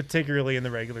experimentation, particularly in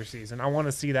the regular season. I want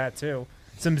to see that too.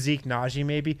 some Zeke Najee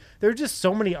maybe. There are just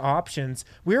so many options.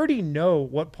 We already know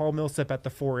what Paul Millsap at the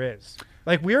 4 is.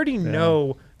 Like, we already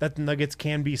know that the Nuggets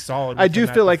can be solid. I do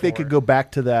feel like they could go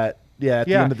back to that. Yeah, at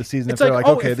the end of the season, if they're like,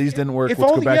 okay, these didn't work, let's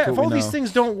go back to what we know. If all these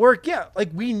things don't work,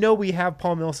 like we know we have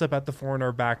Paul Millsap at the 4 in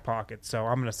our back pocket, so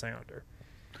I'm going to say under.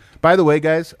 By the way,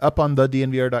 guys, up on the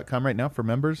DNVR.com right now for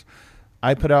members,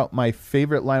 I put out my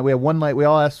favorite line. We have one line. We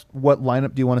all asked, what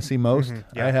lineup do you want to see most?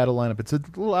 I had a lineup. It's a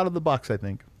little out of the box, I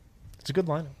think. It's a good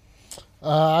lineup.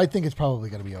 I think it's probably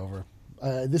going to be over.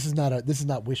 This is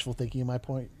not wishful thinking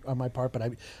on my part, but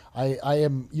I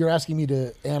am. You're asking me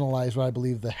to analyze what I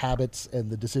believe the habits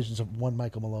and the decisions of one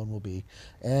Michael Malone will be,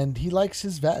 and he likes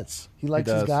his vets. He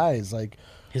likes his guys. Like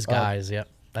his guys. Yep,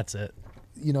 that's it.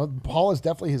 Paul is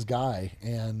definitely his guy,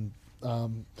 and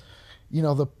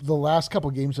the last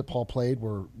couple games that Paul played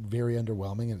were very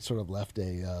underwhelming, and it sort of left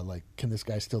a can this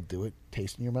guy still do it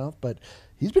taste in your mouth? But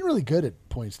he's been really good at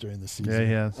points during the season.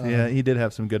 Yeah, he did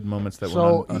have some good moments that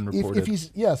were unreported. If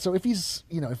he's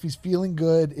feeling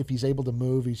good, if he's able to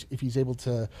move, if he's able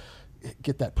to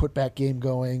get that putback game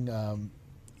going,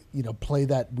 play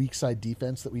that weak side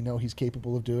defense that we know he's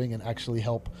capable of doing, and actually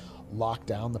help lock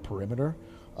down the perimeter.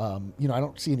 I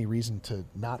don't see any reason to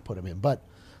not put him in, but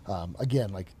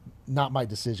again, not my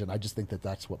decision. I just think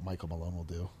that's what Michael Malone will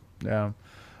do. Yeah.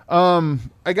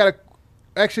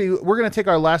 Actually, we're going to take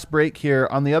our last break here.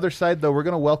 On the other side, though, we're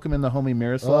going to welcome in the homie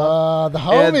Miroslav. The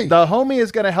homie. And the homie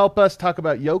is going to help us talk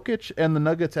about Jokic and the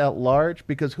Nuggets at large,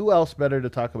 because who else better to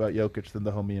talk about Jokic than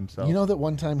the homie himself? You know that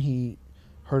one time he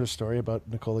heard a story about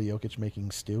Nikola Jokic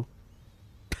making stew?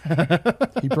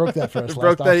 He broke that for us.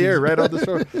 Broke that ear right on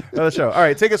the show. All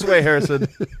right, take us away, Harrison.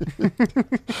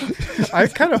 I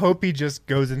kind of hope he just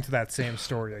goes into that same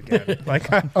story again,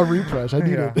 a refresh. I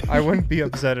need it. I wouldn't be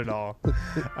upset at all.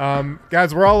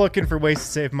 Guys, we're all looking for ways to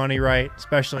save money, right?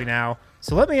 Especially now.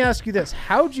 So let me ask you this: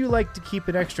 how would you like to keep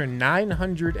an extra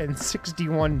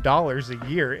 $961 a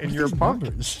year in your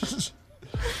pocket?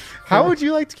 How would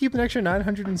you like to keep an extra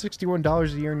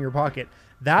 $961 a year in your pocket?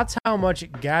 That's how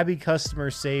much Gabby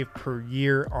customers save per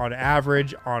year on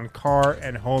average on car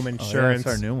and home insurance.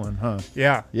 That's our new one, huh?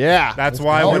 Yeah. That's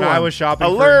why when I was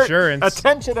shopping for insurance,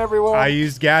 attention everyone, I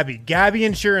used Gabby. Gabby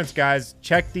Insurance, guys.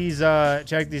 Check these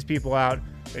people out.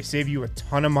 They save you a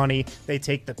ton of money. They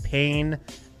take the pain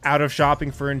out of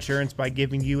shopping for insurance by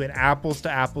giving you an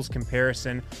apples-to-apples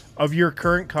comparison of your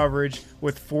current coverage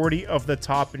with 40 of the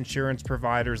top insurance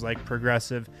providers like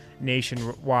Progressive,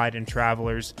 Nationwide, and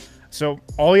Travelers. So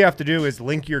all you have to do is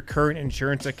link your current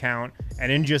insurance account, and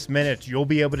in just minutes, you'll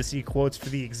be able to see quotes for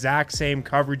the exact same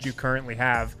coverage you currently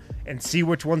have and see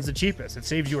which one's the cheapest. It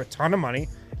saves you a ton of money.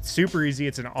 It's super easy.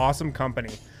 It's an awesome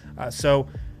company. So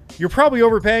you're probably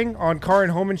overpaying on car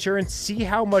and home insurance. See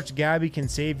how much Gabby can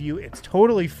save you. It's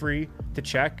totally free to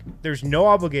check. There's no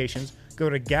obligations. Go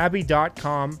to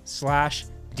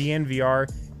Gabby.com/DNVR,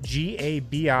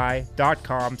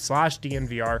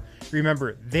 GABI.com/DNVR.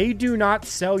 Remember, they do not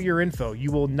sell your info.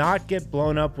 You will not get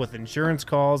blown up with insurance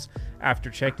calls after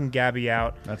checking Gabby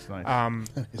out. That's nice.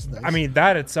 It's nice. I mean,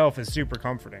 that itself is super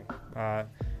comforting.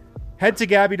 Head to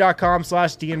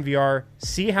Gabby.com/DNVR.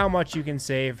 See how much you can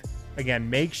save. Again,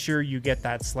 make sure you get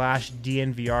that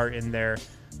 /DNVR in there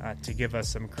to give us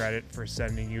some credit for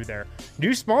sending you there.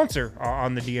 New sponsor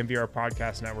on the DNVR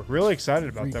Podcast Network. Really excited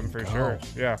about them for sure.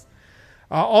 Yeah.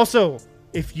 Also,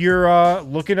 if you're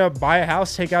looking to buy a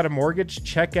house, take out a mortgage,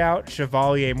 check out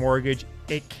Chevalier Mortgage.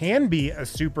 It can be a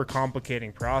super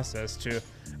complicating process to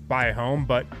buy a home,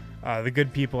 but the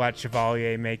good people at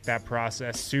Chevalier make that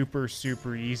process super,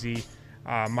 super easy.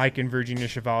 Mike and Virginia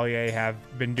Chevalier have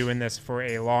been doing this for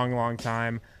a long, long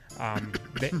time.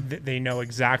 They know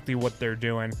exactly what they're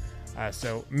doing.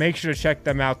 So make sure to check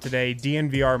them out today,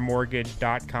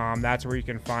 dnvrmortgage.com. That's where you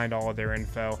can find all of their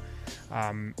info.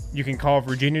 You can call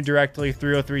Virginia directly,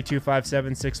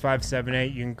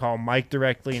 303-257-6578. You can call Mike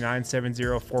directly,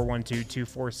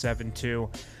 970-412-2472.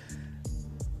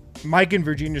 Mike and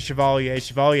Virginia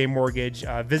Chevalier Mortgage.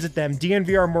 Visit them,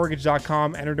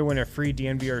 dnvrmortgage.com. Enter to win a free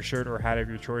DNVR shirt or hat of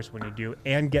your choice when you do,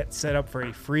 and get set up for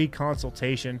a free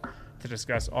consultation to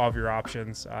discuss all of your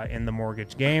options in the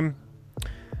mortgage game.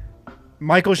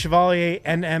 Michael Chevalier,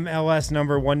 NMLS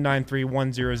number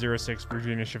 1931006.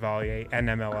 Virginia Chevalier,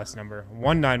 NMLS number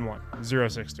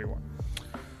 1910631.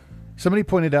 Somebody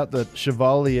pointed out that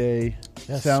Chevalier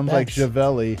sounds like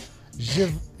Javelli.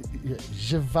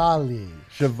 Chevalier.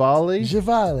 Chevalier?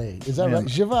 Chevalier. Is that right?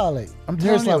 Chevalier. I'm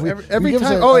telling you, every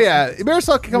time.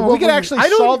 Miroslav, come on. We can actually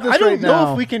solve this right now. I don't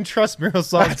know if we can trust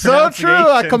Miroslav. That's so true.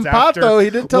 Compato. He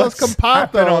didn't tell us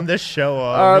Compato on this show.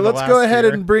 All right, let's go ahead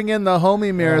and bring in the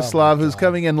homie Miroslav, who's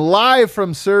coming in live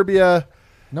from Serbia.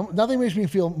 Nothing makes me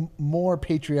feel more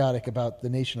patriotic about the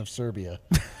nation of Serbia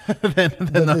than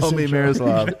the homie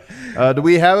Miroslav. Do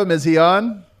we have him? Is he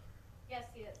on? Yes,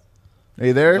 he is. Are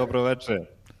you there? Dobro večer.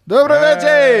 Dobro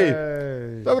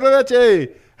večer! Dobro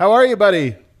večer! How are you,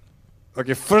 buddy?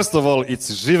 Okay, first of all,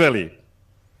 it's živeli.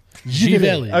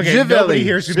 Živeli. Okay, Živeli. nobody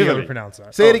here should be able Živeli. to pronounce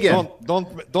that. Say it again.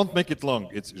 Don't make it long.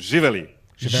 It's živeli.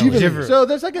 Živeli. So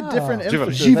there's like a different Živeli.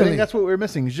 emphasis. I Živeli. think that's what we're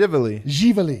missing. Živeli.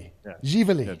 Živeli. Yeah.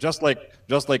 Živeli. Yeah, just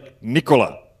like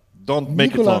Nikola. Don't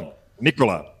make Nikola. it long.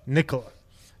 Nikola. Nicola.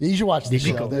 Yeah, you should watch this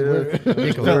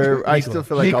show. I still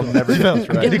feel like I'll never get this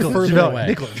right. Get further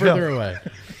away. Further away.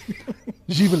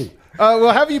 Živeli.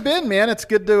 Well, how have you been, man? It's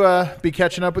good to be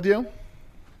catching up with you.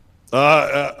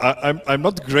 I'm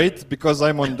not great because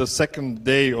I'm on the second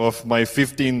day of my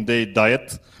 15-day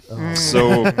diet.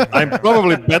 So I'm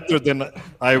probably better than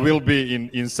I will be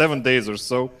in 7 days or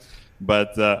so.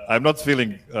 But I'm not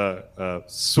feeling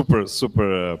super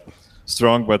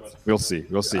strong. But we'll see.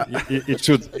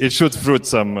 It should fruit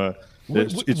some.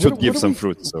 It should give some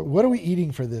fruit. So What are we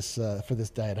eating for this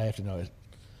diet? I have to know.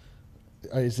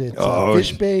 Is it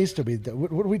fish based?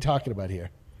 What are we talking about here?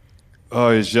 Oh,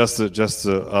 it's just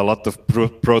a lot of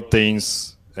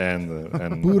proteins and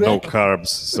no carbs.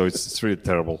 So it's really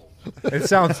terrible. It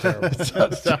sounds terrible.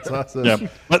 That's awesome. Yeah,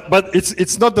 but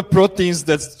it's not the proteins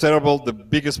that's terrible. The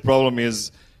biggest problem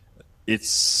is it's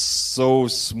so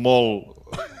small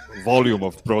volume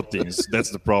of proteins.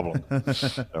 That's the problem.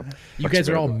 You guys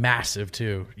are all massive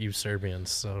too, you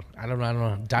Serbians. So I don't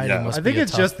know. Dieting Yeah. must I think be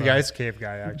it's just the ice cave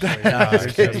guy,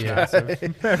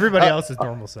 actually. Everybody else is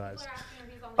normal size.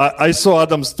 I saw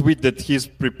Adam's tweet that he's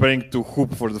preparing to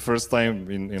hoop for the first time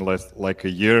in like a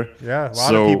year. Yeah, a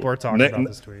lot of people are talking about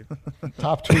this tweet.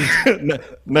 Top tweet.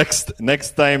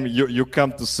 Next time you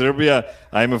come to Serbia,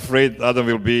 I'm afraid Adam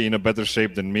will be in a better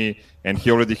shape than me, and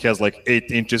he already has like 8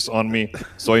 inches on me,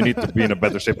 so I need to be in a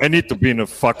better shape. I need to be in a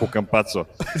Facu Campazzo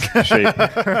shape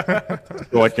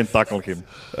so I can tackle him.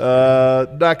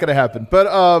 Not going to happen. But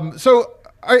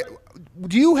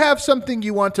do you have something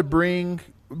you want to bring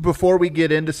before we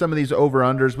get into some of these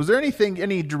over-unders? Was there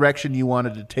any direction you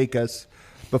wanted to take us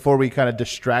before we kind of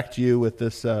distract you with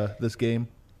this game?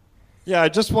 Yeah, I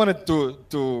just wanted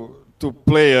to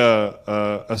play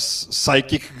a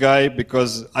psychic guy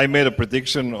because I made a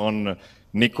prediction on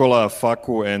Nikola,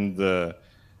 Facu,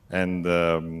 and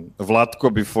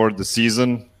Vlatko before the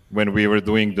season when you were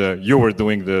doing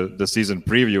the season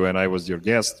preview and I was your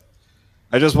guest.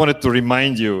 I just wanted to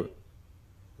remind you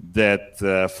that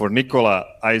for Nikola,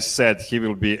 I said he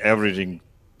will be averaging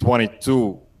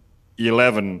 22,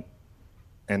 11,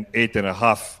 and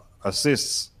 8.5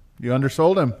 assists. You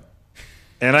undersold him.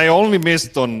 And I only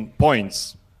missed on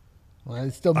points. Well, I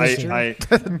still missed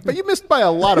But you missed by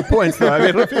a lot of points, though. I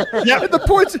mean,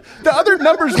 the other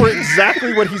numbers were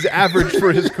exactly what he's averaged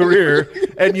for his career,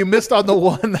 and you missed on the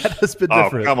one that has been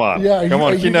different. Oh, come on. Yeah,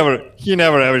 He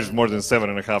never averaged more than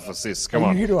 7.5 assists. Come on.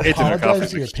 Are you here to 8.5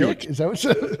 apologize for your is pick? huge. Is that what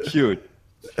you're Huge.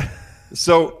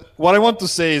 So what I want to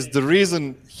say is the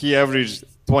reason he averaged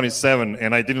 27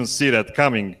 and I didn't see that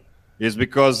coming is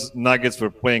because Nuggets were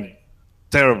playing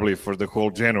terribly for the whole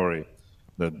January.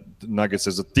 The Nuggets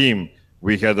as a team,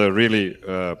 we had a really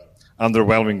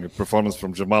underwhelming performance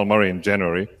from Jamal Murray in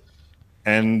January.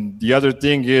 And the other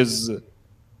thing is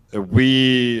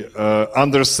we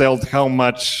undersold how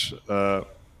much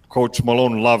Coach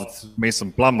Malone loved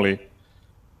Mason Plumlee.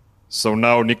 So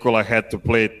now Nikola had to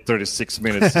play 36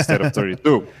 minutes instead of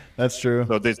 32. That's true.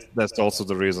 So that's also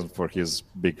the reason for his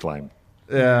big climb.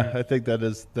 Yeah, I think that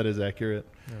is accurate.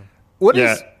 Yeah.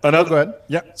 Go ahead.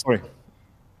 Yeah, sorry.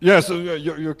 Yeah, so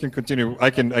you can continue. I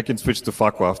can switch to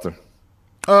Facu after.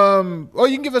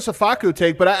 You can give us a Facu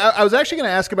take, but I was actually going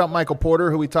to ask about Michael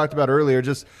Porter, who we talked about earlier.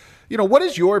 Just, what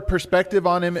is your perspective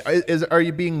on him? Are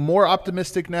you being more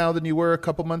optimistic now than you were a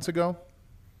couple months ago?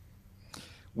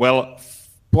 Well,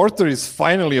 Porter is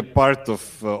finally a part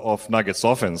of Nuggets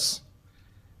offense,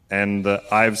 and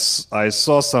I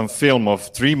saw some film of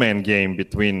three-man game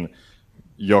between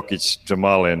Jokic,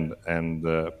 Jamal, and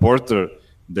Porter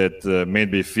that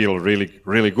made me feel really,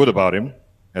 really good about him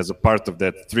as a part of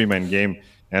that three-man game.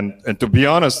 And to be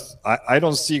honest, I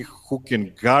don't see who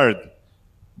can guard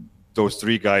those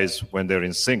three guys when they're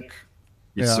in sync.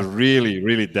 It's a really,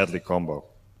 really deadly combo.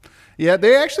 Yeah,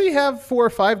 they actually have 4 or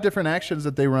 5 different actions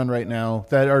that they run right now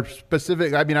that are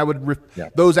specific. I mean,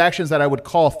 those actions that I would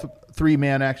call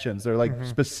three-man actions. They're like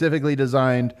specifically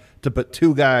designed to put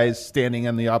 2 guys standing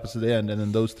on the opposite end and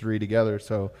then those 3 together.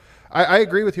 So I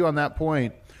agree with you on that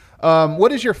point.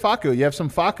 What is your Facu? You have some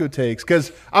Facu takes?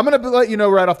 Because I'm going to let you know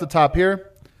right off the top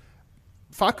here,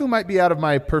 Facu might be out of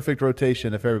my perfect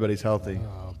rotation if everybody's healthy.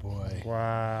 Oh, boy.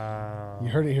 Wow. You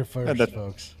heard it here first,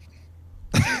 folks.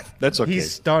 That's okay. He's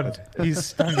stunned. He's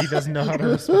stunned. He doesn't know how to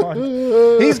respond.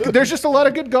 There's just a lot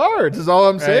of good guards. Is all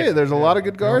I'm saying. There's a lot of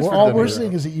good guards. Well, all we're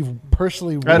saying is that you've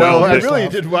personally. I know. I yourself. really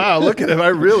did. Wow, look at him. I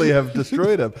really have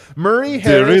destroyed him. Murray,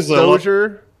 Harris,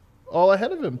 Dozier, all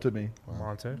ahead of him to me.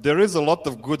 Monte. There is a lot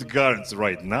of good guards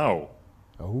right now.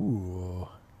 Oh.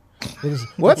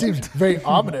 That seems very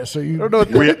ominous. Are you?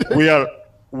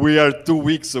 We are 2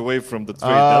 weeks away from the trade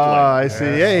deadline. I see.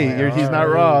 Hey, he's not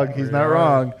wrong. He's not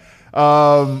wrong.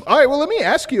 All right. Well, let me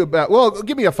ask you about. Well,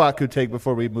 give me a Facu take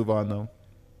before we move on, though.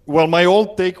 Well, my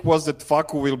old take was that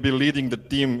Facu will be leading the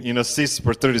team in assists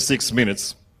per 36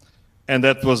 minutes. And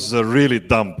that was a really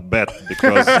dumb bet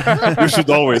because you should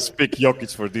always pick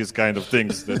Jokic for these kind of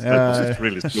things. That was just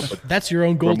really stupid. That's your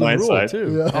own golden rule, side.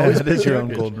 too. Yeah. That is your own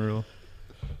golden rule.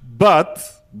 But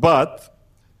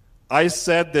I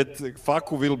said that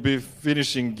Facu will be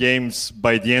finishing games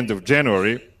by the end of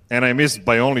January, and I missed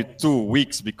by only 2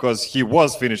 weeks because he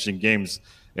was finishing games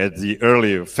at the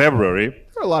early February.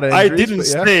 There are a lot of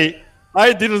injuries,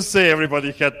 I didn't say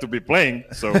everybody had to be playing.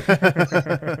 So,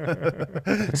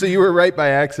 so you were right by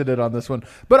accident on this one.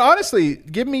 But honestly,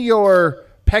 give me your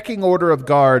pecking order of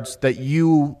guards that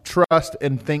you trust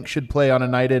and think should play on a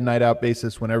night in, night out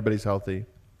basis when everybody's healthy.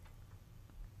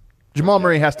 Jamal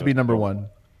Murray has to be number one.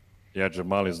 Yeah,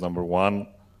 Jamal is number one.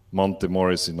 Monte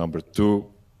Morris is number two.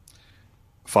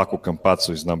 Facu Campazzo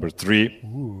is number three.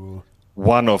 Ooh.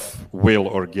 One of Will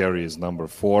or Gary is number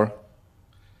four.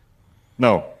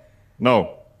 No.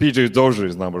 PJ Dozier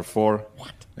is number four.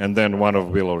 What? And then one of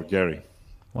Will or Gary.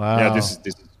 Wow. Yeah, this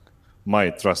is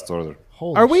my trust order.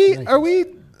 Are we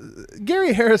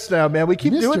Gary Harris now, man? We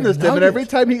keep doing this to him, and every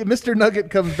time Mr.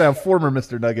 Nugget comes down, former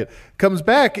Mr. Nugget comes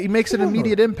back, he makes an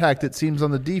immediate impact, it seems,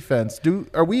 on the defense.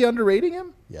 Are we underrating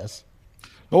him? Yes.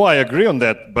 Oh, I agree on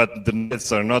that, but the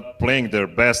Nets are not playing their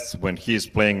best when he's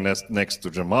playing next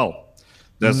to Jamal.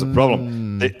 That's the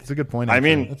problem. That's a good point. I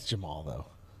mean, that's Jamal, though.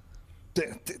 The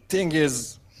thing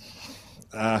is,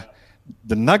 the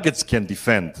Nuggets can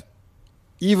defend.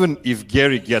 Even if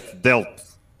Gary gets dealt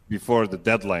before the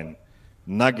deadline,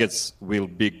 Nuggets will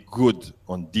be good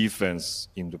on defense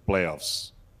in the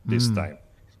playoffs this time.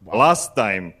 Wow. Last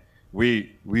time,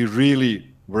 we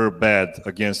really were bad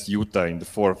against Utah in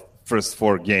the first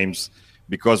four games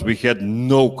because we had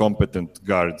no competent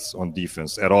guards on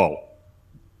defense at all.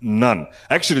 None.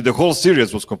 Actually, the whole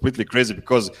series was completely crazy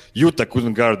because Utah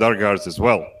couldn't guard our guards as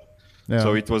well. Yeah.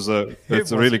 So it was a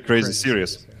really crazy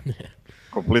series.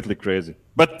 Completely crazy.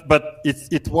 But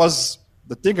it was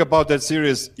the thing about that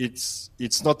series.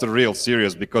 It's not a real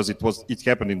series because it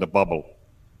happened in the bubble.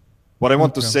 What I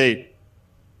want to say,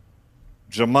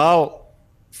 Jamal,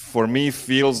 for me,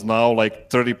 feels now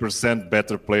like 30%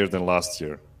 better player than last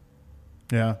year.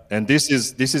 Yeah. And this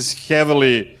is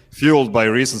heavily fueled by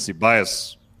recency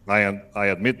bias. I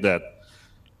admit that.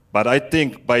 But I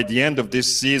think by the end of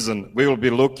this season, we will be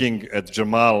looking at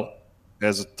Jamal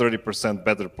as a 30%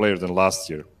 better player than last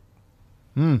year.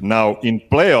 Now, in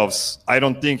playoffs, I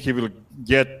don't think he will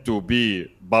get to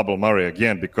be Bubble Murray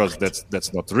again because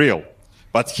that's not real.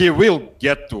 But he will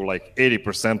get to like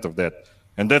 80% of that.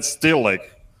 And that's still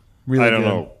like, really I don't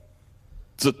know,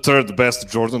 the third best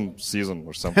Jordan season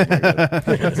or something like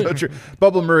that. So true.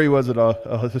 Bubble Murray was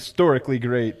a historically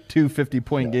great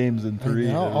 250-point games in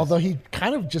three. Although he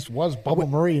kind of just was Bubble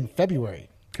Murray in February.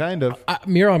 Kind of.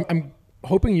 Miro, I'm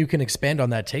hoping you can expand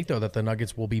on that take, though, that the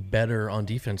Nuggets will be better on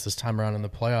defense this time around in the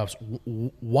playoffs.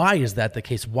 Why is that the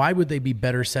case? Why would they be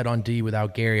better set on D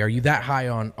without Gary? Are you that high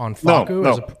on Facu?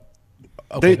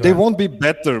 No. They won't be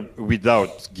better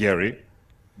without Gary,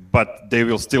 but they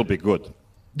will still be good.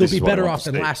 They'll be better off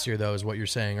than last year, though, is what you're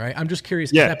saying, right? I'm just curious,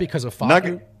 is that because of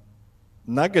Facu?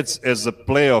 Nuggets as a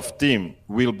playoff team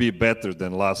will be better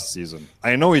than last season.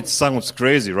 I know it sounds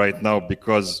crazy right now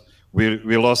because we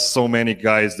lost so many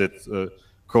guys that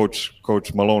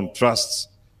Coach Malone trusts.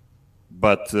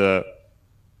 But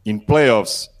in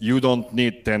playoffs, you don't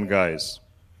need 10 guys.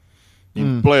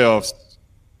 In playoffs,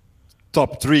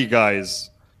 top 3 guys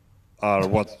are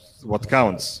what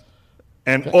counts.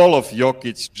 And all of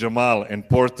Jokic, Jamal, and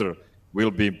Porter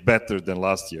will be better than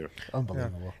last year.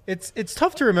 Unbelievable. Yeah. It's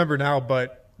tough to remember now,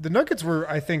 but the Nuggets were,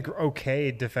 I think,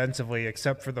 okay defensively,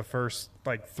 except for the first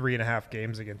 3.5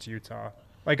 games against Utah.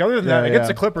 Other than that, against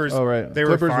the Clippers, they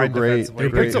were fine defensively.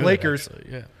 Against the Lakers,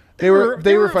 they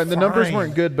were fine. The numbers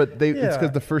weren't good, but it's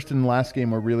because the first and last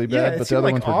game were really bad. But the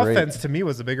other ones were great. Offense to me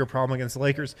was a bigger problem against the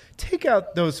Lakers. Take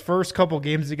out those first couple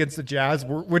games against the Jazz,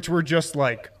 which were just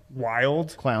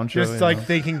wild clown show. Just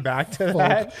thinking back to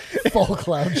that, full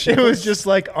clown show. It was just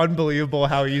unbelievable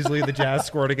how easily the Jazz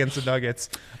scored against the Nuggets.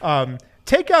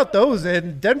 take out those,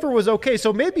 and Denver was okay.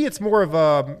 So maybe it's more of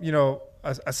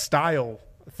a style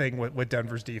thing with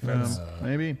Denver's defense.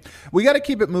 Maybe we got to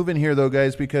keep it moving here though,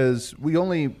 guys, because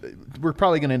we're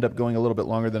probably going to end up going a little bit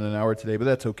longer than an hour today, but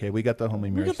that's okay. We got the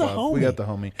homie Miroslav. We got the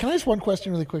homie. Can I ask one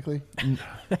question really quickly?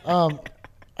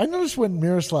 I noticed when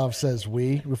Miroslav says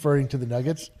 "we," referring to the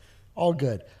Nuggets, all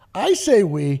good. I say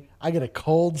 "we," I get a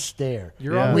cold stare.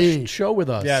 You're on the show with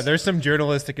us. Yeah, there's some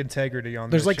journalistic integrety on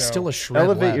There's this show. still a shred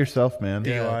Elevate left. yourself, man.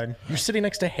 D-line. You're sitting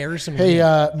next to Harrison. Hey,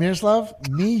 Miroslav,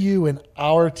 me, you, and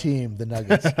our team, the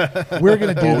Nuggets, we're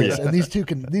gonna do this, and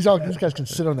these guys can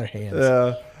sit on their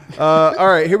hands. All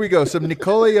right, here we go. Some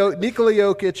Nikola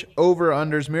Jokic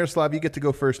over-unders. Miroslav, you get to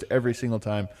go first every single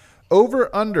time.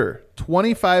 Over-under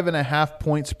 25.5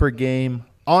 points per game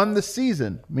on the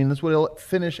season. I mean, that's what he'll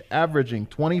finish averaging,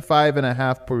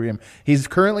 25.5 per game. He's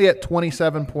currently at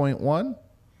 27.1.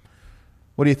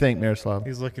 What do you think, Miroslav?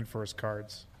 He's looking for his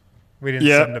cards. We didn't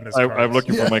send him his cards. I'm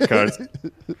looking for my cards.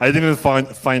 I didn't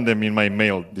find them in my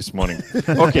mail this morning.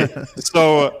 Okay,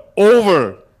 so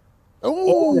over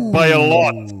by a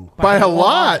lot. By a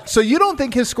lot. So you don't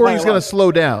think his scoring is going to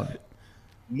slow down?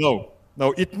 No,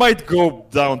 it might go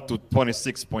down to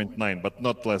 26.9, but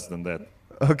not less than that.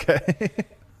 Okay.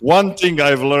 One thing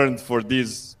I've learned for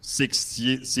these 6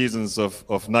 seasons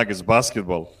of Nuggets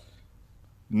basketball,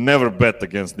 never bet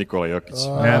against Nikola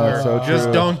Jokic. Never. So Just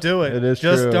true. don't do it. It is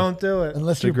Just true. don't do it.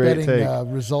 Unless a you're great betting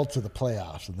take. results of the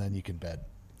playoffs, and then you can bet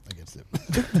against it.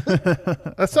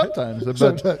 Sometimes.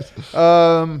 Sometimes.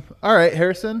 All right,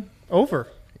 Harrison. Over.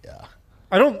 Yeah.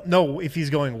 I don't know if he's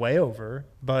going way over,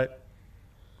 but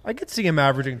I could see him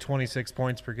averaging 26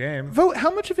 points per game. Vogt,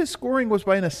 how much of his scoring was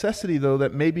by necessity, though,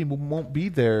 that maybe won't be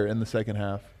there in the second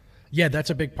half? Yeah, that's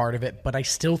a big part of it, but I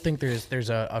still think there's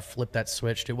a flip that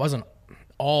switched. It wasn't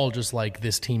all just like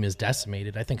this team is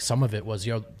decimated. I think some of it was,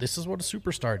 this is what a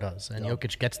superstar does, and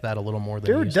Jokic gets that a little more than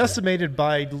They were he used to. decimated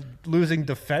by losing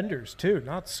defenders, too,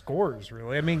 not scorers,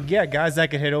 really. I mean, yeah, guys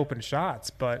that can hit open shots,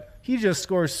 but he just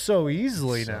scores so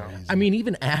easily now. I mean,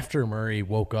 even after Murray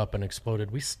woke up and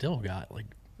exploded, we still got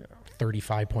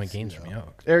 35-point games from Jokic.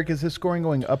 Eric, is his scoring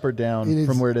going up or down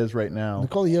from where it is right now?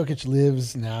 Nikola Jokic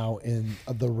lives now in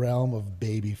the realm of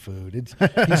baby food.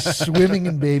 He's swimming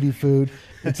in baby food.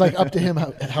 It's like up to him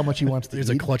how much he wants to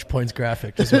There's eat. a clutch points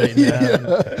graphic just waiting to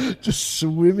happen. Just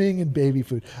swimming in baby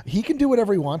food. He can do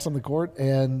whatever he wants on the court,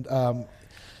 and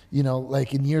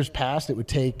like in years past, it would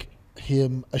take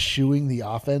him eschewing the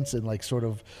offense and sort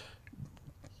of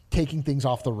taking things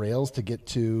off the rails to get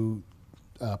to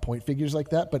point figures like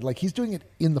that. But he's doing it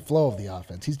in the flow of the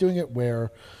offense. He's doing it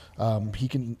where he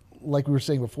can, like we were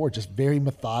saying before, just very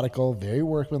methodical, very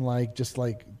workmanlike,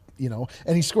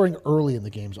 and he's scoring early in the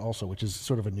games also, which is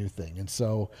sort of a new thing. And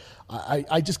so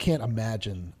I just can't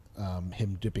imagine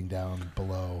him dipping down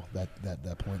below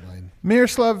that point line.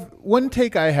 Miroslav, one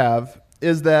take I have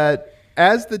is that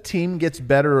as the team gets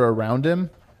better around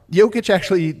him, Jokic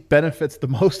actually benefits the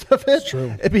most of it. It's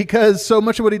true. Because so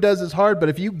much of what he does is hard, but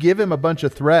if you give him a bunch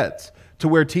of threats to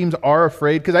where teams are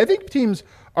afraid, because I think teams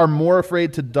are more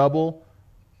afraid to double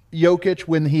Jokic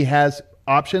when he has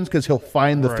options, because he'll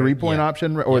find the three-point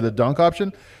option or the dunk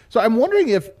option. So I'm wondering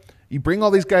if you bring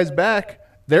all these guys back,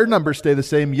 their numbers stay the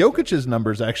same. Jokic's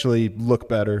numbers actually look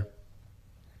better.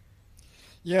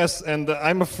 Yes, and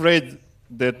I'm afraid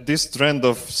that this trend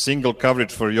of single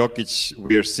coverage for Jokic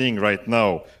we are seeing right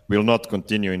now will not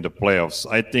continue in the playoffs.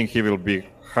 I think he will be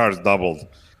hard doubled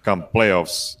come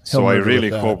playoffs. So I really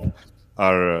hope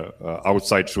our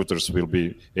outside shooters will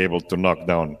be able to knock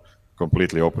down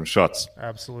completely open shots.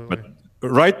 Absolutely. But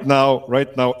right now,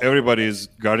 everybody is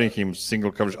guarding him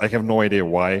single coverage. I have no idea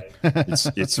why.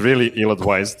 It's really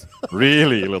ill-advised. But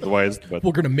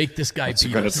We're going to make this guy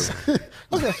beat us.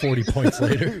 40 points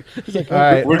later. All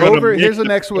right, we're going to here's the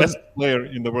next one. Best player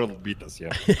in the world beat us,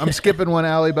 yeah. I'm skipping one,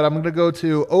 Allie, but I'm going to go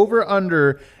to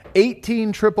over-under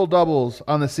 18 triple-doubles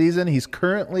on the season. He's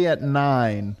currently at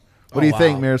 9. What do you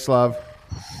think, Miroslav?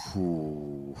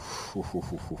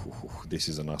 This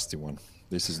is a nasty one.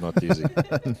 This is not easy.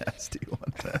 Nasty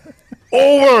one.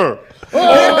 Over!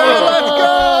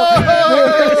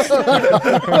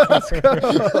 Let's go.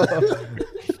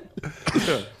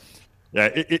 Yeah,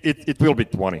 it will be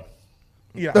 20.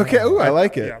 Yeah. Okay, ooh, I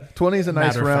like it. Yeah. 20 is a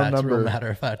nice round number. Matter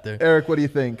of fact there. Eric, what do you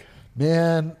think?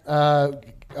 Man,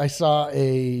 I saw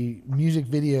a music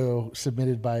video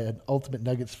submitted by an Ultimate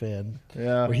Nuggets fan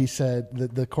where he said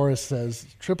the chorus says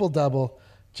triple double.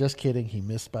 Just kidding. He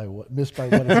missed by one.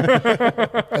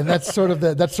 And that's sort of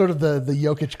the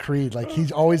Jokic creed.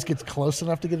 He always gets close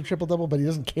enough to get a triple double, but he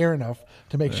doesn't care enough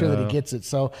to make sure that he gets it.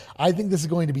 So I think this is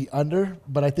going to be under,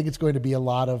 but I think it's going to be a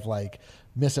lot of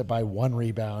miss it by one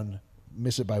rebound,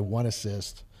 miss it by 1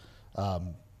 assist.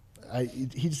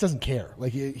 He just doesn't care.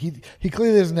 Like he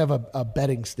clearly doesn't have a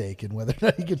betting stake in whether or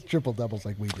not he gets triple doubles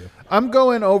like we do. I'm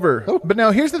going over. But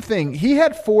now here's the thing. He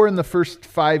had 4 in the first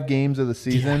 5 games of the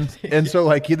season. And so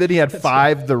then he had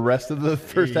 5 the rest of the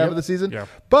first half of the season. Yep.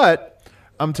 But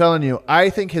I'm telling you, I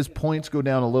think his points go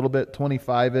down a little bit,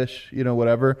 25-ish,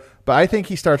 whatever. But I think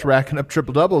he starts racking up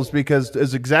triple doubles because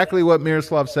it's exactly what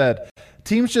Miroslav said.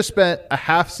 Teams just spent a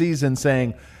half season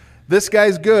saying, this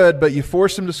guy's good, but you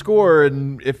force him to score,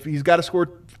 and if he's got to score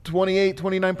 28,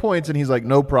 29 points, and he's like,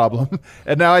 no problem.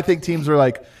 And now I think teams are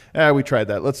like, we tried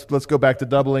that. Let's go back to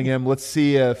doubling him. Let's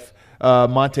see if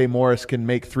Monte Morris can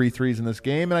make 3 threes in this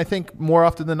game. And I think more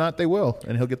often than not they will,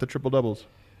 and he'll get the triple doubles.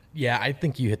 Yeah, I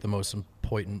think you hit the most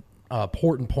important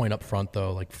point up front,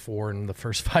 though, like 4 in the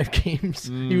first 5 games.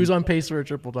 He was on pace for a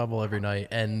triple-double every night,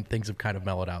 and things have kind of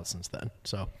mellowed out since then.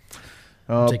 So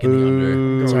I'm taking the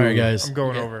under. Sorry, guys. I'm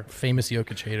going over. Famous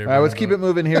Jokic hater. All right, let's keep it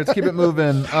moving here. Let's keep it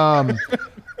moving.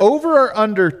 Over or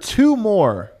under 2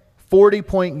 more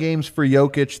 40-point games for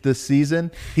Jokic this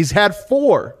season? He's had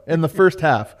 4 in the first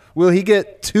half. Will he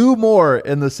get 2 more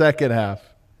in the second half?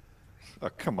 Oh,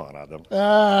 come on, Adam.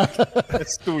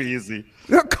 It's too easy.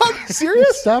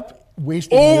 Serious? Stop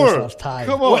wasting Miroslav's time.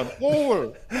 Come on,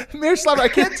 over. Miroslav, I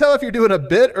can't tell if you're doing a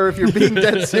bit or if you're being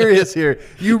dead serious here.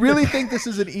 You really think this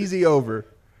is an easy over?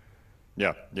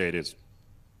 Yeah, it is.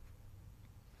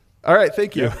 All right,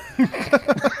 thank you.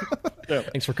 Yeah.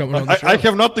 Thanks for coming on the show. I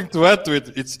have nothing to add to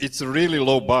it. It's a really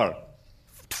low bar.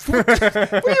 What do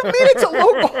you mean it's a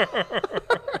low bar?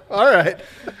 All right.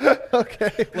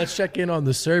 Okay. Let's check in on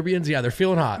the Serbians. Yeah, they're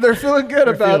feeling hot. They're feeling good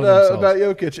They're about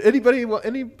feeling Jokic. Anybody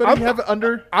have it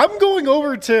under? I'm going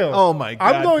over too. Oh, my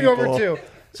God, I'm going people. over too.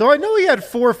 So I know he had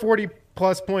 4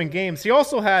 40-plus point games. He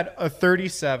also had a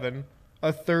 37,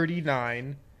 a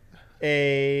 39,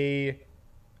 a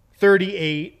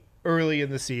 38 early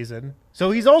in the season.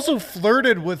 So he's also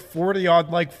flirted with 40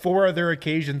 on like 4 other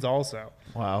occasions also.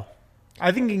 Wow.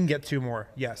 I think he can get 2 more.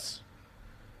 Yes.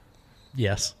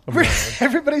 Yes.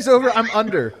 Everybody's over. I'm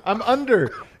under.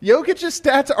 Jokic's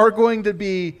stats are going to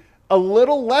be a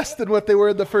little less than what they were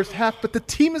in the first half, but the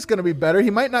team is going to Or He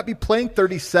might not be playing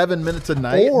 37 minutes a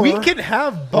night. We can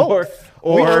have both.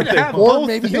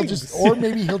 maybe he'll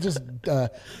just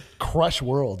crush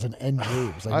worlds and end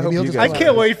games. Like, I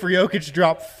can't wait for Jokic to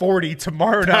drop 40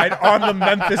 tomorrow night on the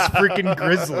Memphis freaking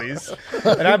Grizzlies.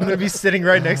 And I'm going to be sitting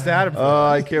right next to Adam. Oh,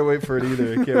 I can't wait for it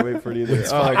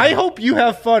either. I hope you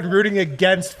have fun rooting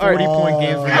against 40-point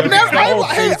games for Jokic the whole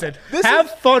season. Have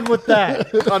fun with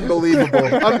that.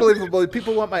 Unbelievable.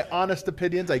 People want my honest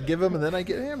opinions. I give them, and then I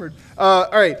get hammered. All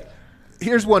right.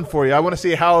 Here's one for you. I want to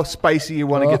see how spicy you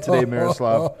want to get today,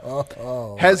 Miroslav.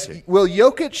 Will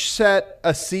Jokic set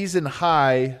a season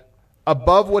high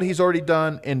above what he's already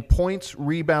done in points,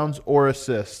 rebounds, or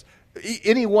assists?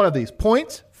 Any one of these.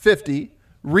 Points, 50.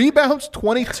 Rebounds,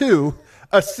 22.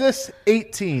 Assists,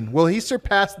 18. Will he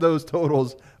surpass those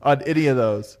totals on any of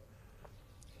those?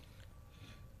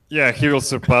 Yeah, he will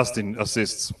surpass in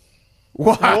assists.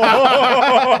 Wow.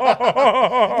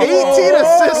 18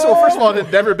 assists. Well, first of all, it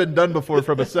had never been done before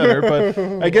from a center, but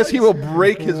I guess he will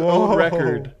break his own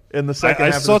record in the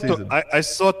second half of the season. I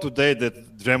saw today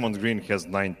that Draymond Green has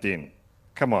 19.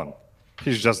 Come on.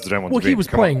 He's just Draymond Green. Well, he was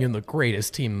playing in the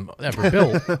greatest team ever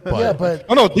built. But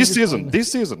Oh, no, this season.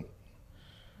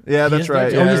 Yeah, that's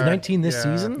right. Oh, he's 19 this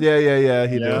season? Yeah,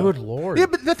 he did. Good Lord. Yeah,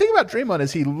 but the thing about Draymond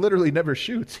is he literally never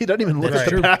shoots. He doesn't even look at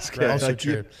the basket. Also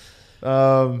true.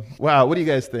 Wow, what do you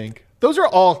guys think? Those are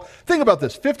all. Think about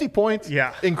this: 50 points,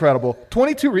 incredible.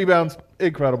 22 rebounds,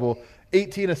 incredible.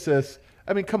 18 assists.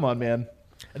 I mean, come on, man.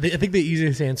 I think the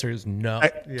easiest answer is no.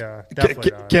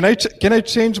 Definitely not. Can I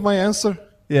change my answer?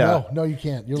 Yeah. No, you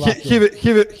can't. You're locked He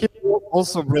will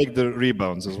also break the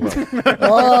rebounds as well.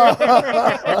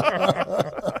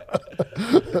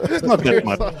 It's not that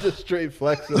much. I'm just straight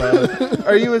flexing on it.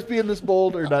 Are you as being this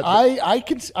bold or not? I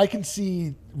can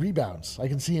see rebounds. I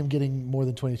can see him getting more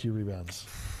than 22 rebounds.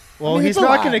 Well, he's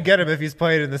not going to get him if he's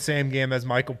playing in the same game as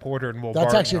Michael Porter and Will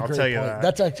That's Barton. actually a I'll great tell you point. that.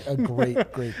 That's actually a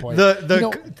great point.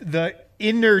 The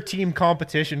inner team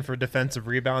competition for defensive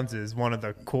rebounds is one of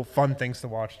the cool, fun things to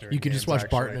watch. You could just watch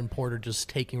Barton and Porter just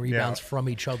taking rebounds from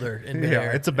each other in the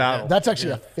air. It's a battle. That's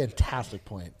actually a fantastic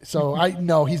point. So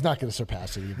no, he's not going to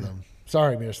surpass any of them.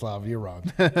 Sorry, Miroslav, you're wrong.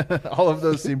 All of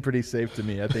those seem pretty safe to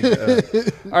me, I think.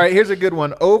 All right, here's a good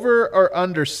one. Over or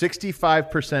under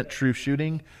 65% true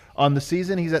shooting. On the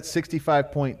season, he's at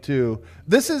 65.2.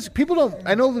 This is, people don't,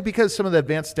 I know because some of the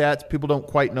advanced stats, people don't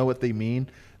quite know what they mean.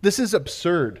 This is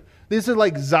absurd. This is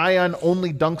like Zion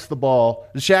only dunks the ball.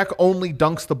 Shaq only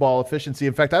dunks the ball efficiency.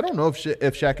 In fact, I don't know if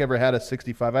Shaq ever had a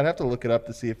 65. I'd have to look it up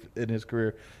to see if in his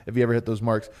career if he ever hit those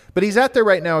marks. But he's at there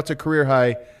right now. It's a career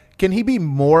high. Can he be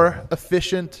more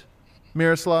efficient,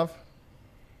 Miroslav?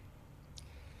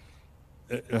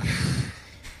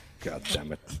 God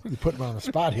damn it. You put him on the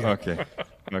spot here.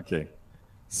 Okay.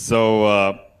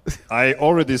 So I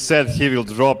already said he will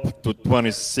drop to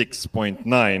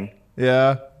 26.9.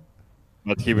 Yeah.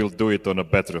 But he will do it on a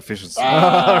better efficiency.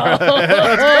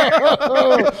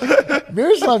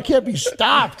 Miroslav can't be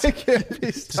stopped.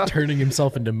 Just turning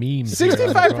himself into memes.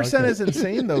 65% is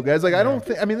insane, though, guys. Like, I don't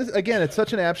think. I mean, again, it's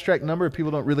such an abstract number.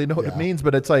 People don't really know what it means,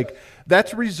 but it's like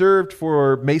that's reserved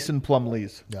for Mason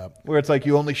Plumlees, where it's like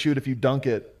you only shoot if you dunk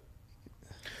it.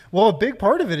 Well, a big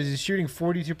part of it is he's shooting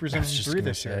 42% from three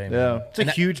this year. Yeah, it's a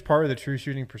huge part of the true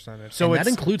shooting percentage. So that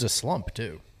includes a slump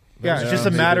too. Yeah, it's just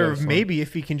a matter of maybe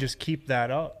if he can just keep that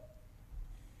up.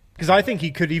 Because I think he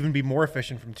could even be more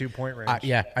efficient from 2-point range.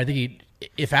 I think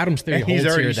if Adams' theory he's holds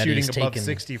already here, that shooting he's above taken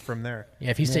 60 from there. Yeah,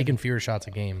 if he's taking fewer shots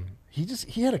a game.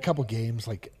 He had a couple games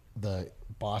like the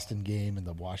Boston game and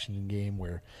the Washington game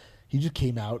where he just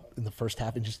came out in the first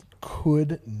half and just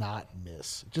could not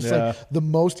miss. Just like the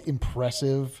most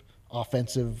impressive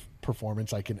offensive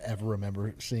performance I can ever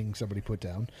remember seeing somebody put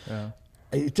down. Yeah.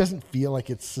 It doesn't feel like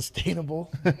it's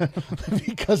sustainable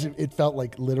because it felt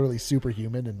like literally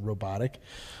superhuman and robotic.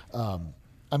 I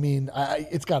mean,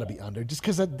 it's got to be under just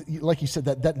because, like you said,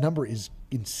 that number is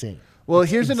insane. Well,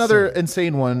 here's another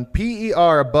insane one.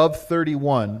 PER above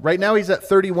 31. Right now he's at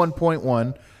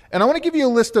 31.1. And I want to give you a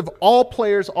list of all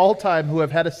players all time who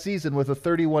have had a season with a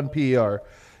 31 PER.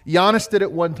 Giannis did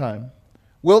it 1 time.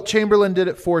 Wilt Chamberlain did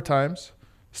it 4 times.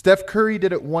 Steph Curry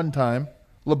did it 1 time.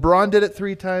 LeBron did it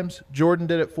 3 times. Jordan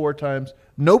did it 4 times.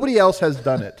 Nobody else has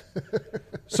done it.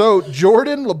 So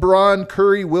Jordan, LeBron,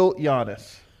 Curry, Wilt,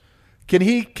 Giannis. Can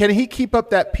he keep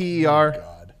up that PER? Oh,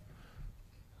 God.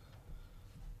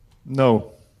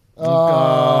 No.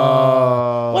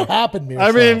 What happened,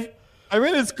 Miroslav? I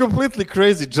mean, it's completely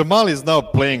crazy. Jamal is now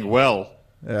playing well.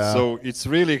 Yeah. So it's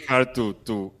really hard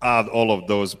to add all of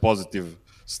those positive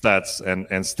stats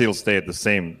and still stay at the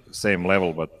same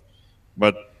level.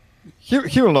 But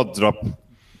he will not drop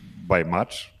by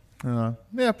much. Yeah,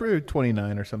 probably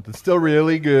 29 or something. Still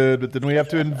really good, but then we have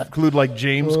to include like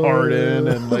James Harden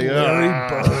and like Larry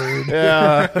Bird.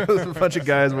 Yeah, a bunch of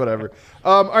guys, whatever.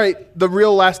 All right, the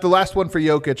last one for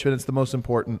Jokic, and it's the most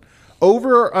important.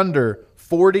 Over or under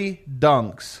 40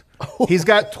 dunks. He's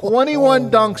got 21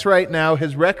 dunks right now.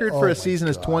 His record for a season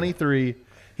is 23.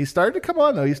 He's starting to come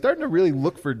on, though. He's starting to really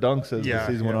look for dunks as the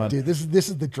season went on. Dude, this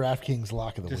is the DraftKings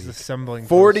lock of the week. Assembling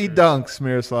 40 posters. dunks,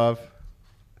 Miroslav.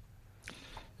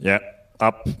 Yeah,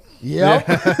 up. Yep.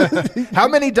 How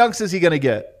many dunks is he going to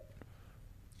get?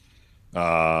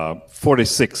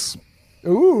 46.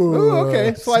 Ooh,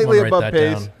 okay. Slightly write above that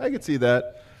pace. down. I can see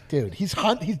that. dude, he's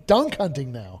dunk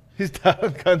hunting now. He's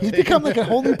dunk hunting. He's become like a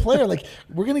whole new player. Like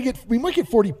we might get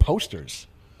 40 posters.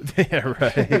 Yeah,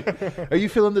 right. Are you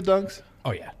feeling the dunks?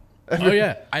 Oh, yeah. Oh,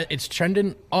 yeah. It's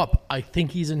trending up. I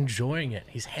think he's enjoying it.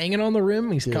 He's hanging on the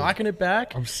rim. He's cocking it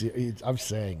back. I'm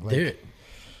saying, like, Dude.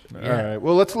 All right.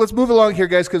 Well, let's move along here,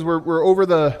 guys, because we're over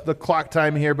the clock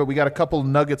time here, but we got a couple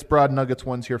nuggets, broad nuggets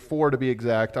ones here, 4 to be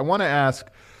exact. I want to ask,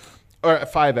 or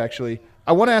 5 actually.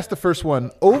 I want to ask the first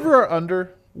one: over or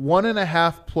under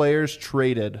 1.5 players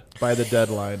traded by the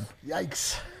deadline?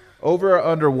 Yikes! Over or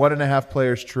under 1.5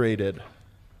 players traded?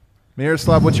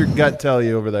 Miroslav, what's your gut tell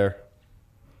you over there?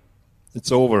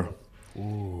 It's over.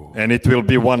 Ooh. And it will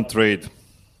be one trade.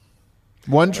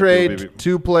 One trade,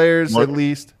 2 players at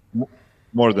least.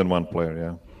 More than one player,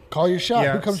 yeah. Call your shot.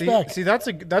 Who comes back? See, that's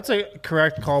a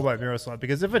correct call by Miroslav,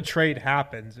 because if a trade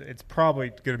happens, it's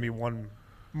probably going to be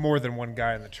more than one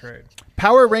guy in the trade.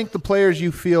 Power rank the players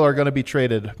you feel are going to be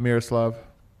traded, Miroslav.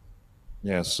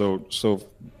 Yeah, so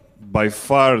by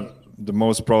far the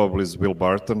most probable is Will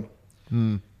Barton.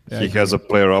 He has a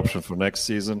player option for next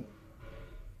season.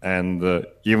 And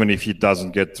even if he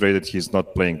doesn't get traded, he's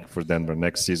not playing for Denver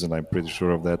next season. I'm pretty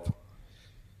sure of that.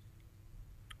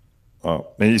 And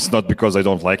it's not because I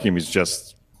don't like him. It's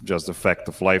just a fact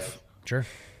of life. Sure.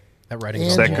 That writing.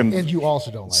 And you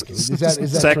also don't like him. Is that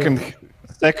second?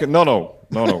 true? No.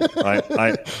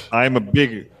 I'm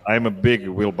a big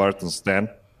Will Barton stan.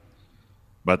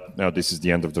 But now this is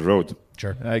the end of the road.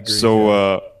 Sure. I agree.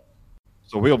 So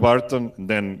Will Barton,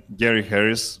 then Gary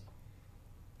Harris,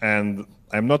 and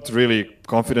I'm not really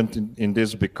confident in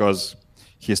this because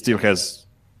he still has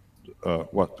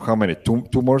how many?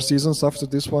 Two more seasons after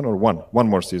this one, or one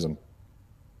more season?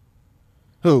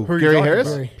 Who? Who are you Gary talking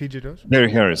Harris? about? PJ Dozier?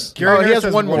 Gary Harris. Gary He Harris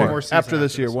has one more season after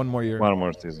this year. One more year. One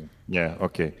more season. Yeah,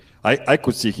 okay. I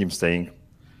could see him staying.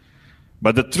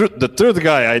 But the third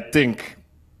guy, I think,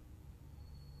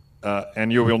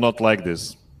 and you will not like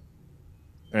this,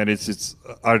 and it's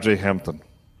RJ Hampton.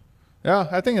 Yeah,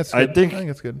 I think it's good. I think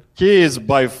it's good. He is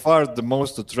by far the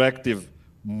most attractive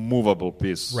movable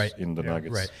piece in the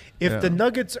Nuggets. Right. If the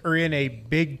Nuggets are in a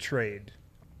big trade,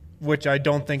 which I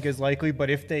don't think is likely, but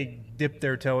if they dip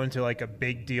their toe into like a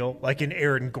big deal, like an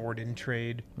Aaron Gordon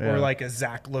trade or like a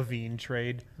Zach LaVine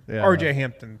trade, RJ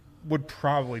Hampton would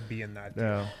probably be in that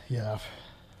deal. Yeah.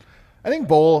 I think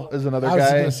Bol is another guy. I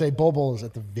was going to say Bol is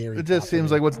at the very It just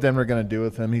seems like what's Denver going to do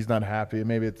with him? He's not happy.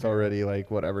 Maybe it's already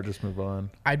like whatever, just move on.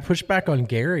 I'd push back on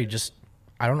Gary. Just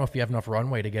I don't know if you have enough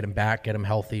runway to get him back, get him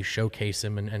healthy, showcase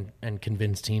him, and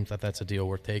convince teams that that's a deal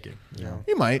worth taking. Yeah.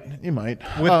 You might.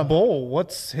 With Bol,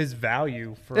 what's his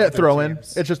value for throw in?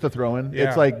 teams? It's just a throw in. Yeah.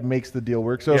 It's like makes the deal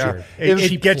work. So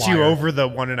it gets you over the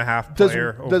 1.5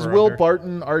 player. Does Will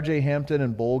Barton, RJ Hampton,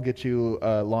 and Bol get you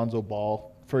Lonzo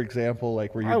Ball, for example?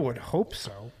 Like where you? I would hope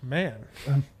so, man.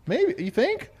 Maybe you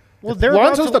think? Well,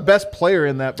 Lonzo's the best player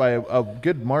in that by a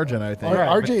good margin, I think.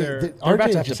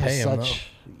 RJ just has such.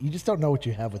 You just don't know what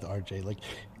you have with RJ. Like,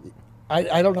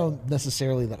 I don't know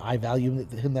necessarily that I value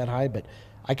him that high, but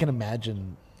I can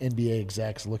imagine NBA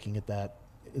execs looking at that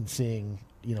and seeing,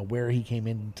 where he came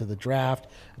into the draft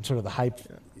and sort of the hype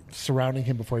surrounding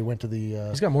him before he went to the.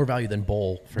 He's got more value than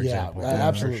Bol, for example.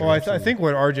 Absolutely. Well, I think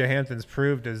what RJ Hampton's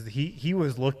proved is he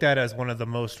was looked at as one of the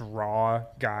most raw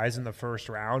guys in the first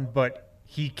round, but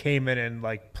he came in and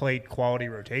played quality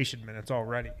rotation minutes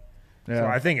already. Yeah. So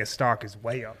I think his stock is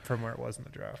way up from where it was in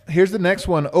the draft. Here's the next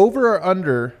one. Over or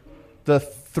under the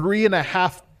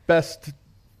 3.5 best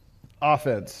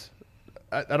offense.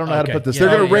 I don't know how to put this. They're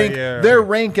going to rank their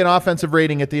rank in offensive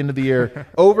rating at the end of the year.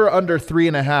 Over under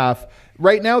 3.5.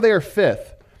 Right now they are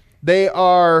 5th. They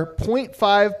are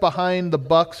 0.5 behind the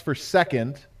Bucks for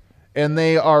 2nd, and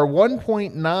they are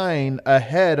 1.9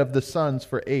 ahead of the Suns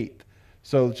for 8th.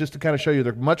 So just to kind of show you,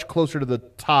 they're much closer to the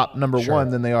top number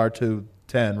 1 than they are to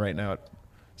 10 right now,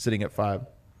 sitting at 5.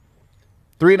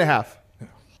 3.5.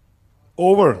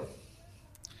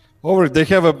 Over. They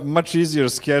have a much easier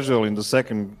schedule in the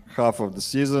second half of the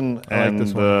season, and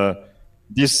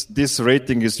this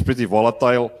rating is pretty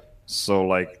volatile.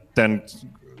 So 10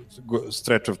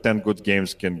 stretch of 10 good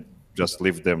games can just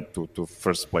lift them to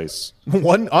first place.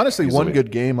 One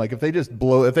good game. Like if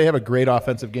they have a great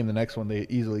offensive game, the next one they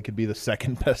easily could be the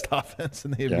second best offense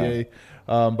in the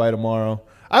NBA by tomorrow.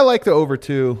 I like the over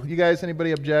too. You guys,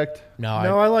 anybody object? No,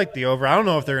 I like the over. I don't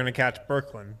know if they're going to catch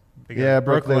Brooklyn. Because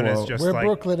Brooklyn is just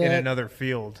in another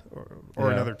field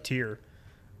or another tier.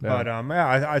 Yeah. But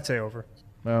I'd say over.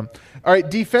 All right,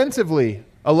 defensively,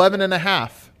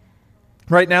 11.5.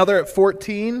 Right now they're at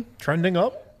 14. Trending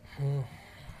up. I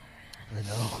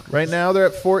know. Right now they're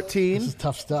at 14. This is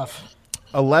tough stuff.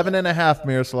 11.5,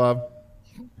 Miroslav.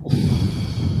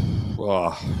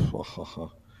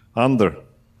 Under.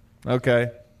 Okay.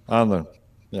 Under.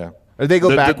 Yeah. Are they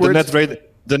go backwards?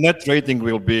 The net rating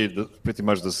will be pretty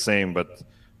much the same, but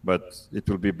it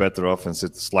will be better offense.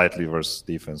 It's slightly versus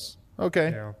defense. Okay.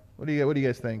 Yeah. What do you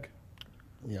guys think?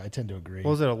 Yeah, I tend to agree.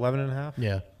 What was it, 11.5?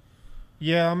 Yeah.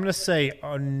 Yeah, I'm going to say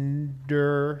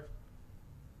under,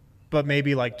 but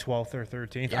maybe 12th or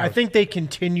 13th. Yeah. I think they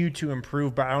continue to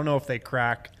improve, but I don't know if they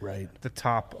crack the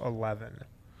top 11.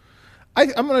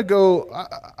 I'm going to go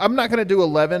 – I'm not going to do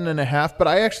 11.5, but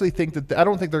I actually think that – I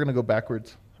don't think they're going to go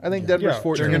backwards. I think Denver's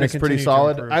 14 is pretty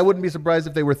solid. I wouldn't be surprised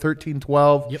if they were 13,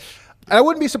 12. Yep. I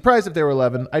wouldn't be surprised if they were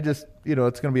 11. I just,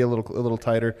 it's going to be a little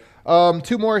tighter.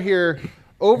 2 more here.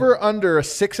 Over under a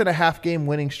 6.5 game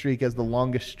winning streak as the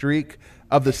longest streak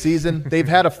of the season. They've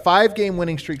had a 5-game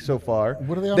winning streak so far.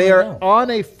 What are they on They right are now?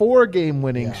 on a 4-game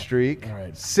winning streak. All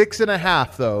right.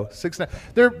 6.5 though. 6.5.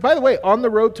 They're, by the way, on the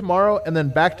road tomorrow and then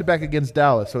back to back against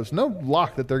Dallas. So it's no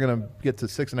lock that they're going to get to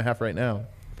 6.5 right now.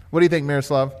 What do you think,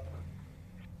 Miroslav?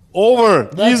 Over.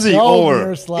 Easy over.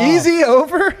 Miroslav. Easy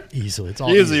over? Easily. It's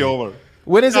all Easy over.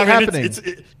 When is it happening?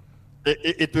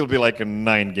 It will be like a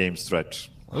 9-game stretch.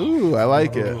 Ooh, I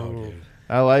like it.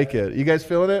 I like it. You guys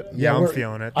feeling it? Yeah, I'm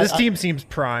feeling it. This team seems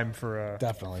prime for a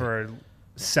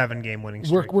 7-game winning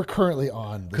streak. We're currently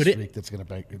on the streak that's going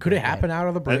to Could it happen out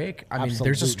of the break? I mean, there's a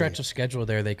Absolutely. stretch of schedule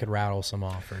there they could rattle some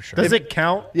off for sure. Does it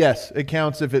count? Yes, it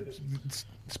counts if it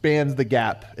spans the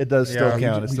gap. It does still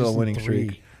count. It's still a winning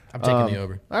streak. I'm taking the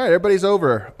over. All right, everybody's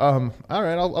over. All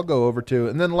right, I'll go over too.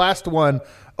 And then last one,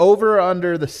 over or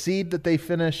under the seed that they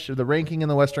finish, or the ranking in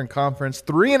the Western Conference,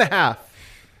 3.5.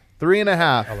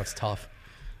 3.5. Oh, that's tough.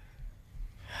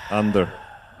 Under.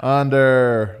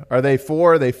 Under. Are they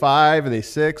 4? Are they 5? Are they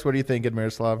 6? What are you thinking,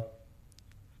 Miroslav?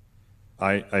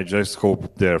 I just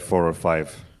hope they're 4 or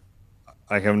 5.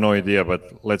 I have no idea,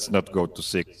 but let's not go to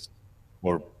 6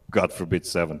 or, God forbid,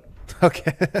 7.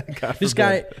 Okay. This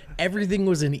guy, everything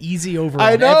was an easy over.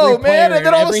 I know, every man. player, And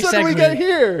then all of a every sudden we segment. get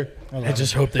here. I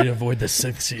just hope they avoid the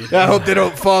 6th seed. I hope they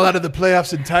don't fall out of the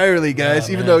playoffs entirely, guys.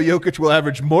 Even though Jokic will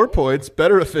average more points,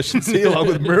 better efficiency, along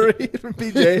with Murray and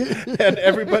PJ, and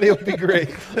everybody will be great.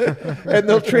 And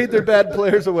they'll trade their bad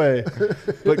players away.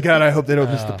 But God, I hope they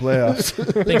don't miss the playoffs.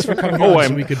 Thanks for coming on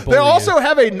so we could bully They also you.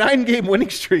 have a 9-game winning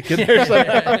streak in there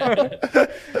somehow.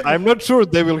 I'm not sure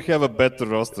they will have a better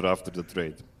roster after the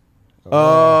trade.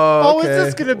 Oh, Is okay.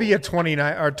 this going to be a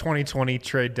 2020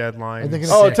 trade deadline? They're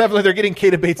gonna Oh, say- it's definitely they're getting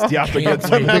Kata Bates Diop again. Can't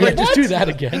somehow. wait. Like, Just what? do that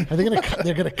again. Are they gonna?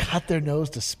 They're gonna cut their nose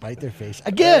to spite their face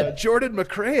again. Jordan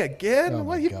McRae again? Oh well,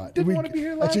 my you God. didn't We- want to be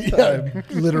here last actually, time. yeah,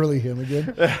 literally him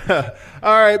again.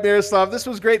 All right, Miroslav, this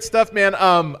was great stuff, man.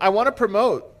 I want to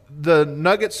promote the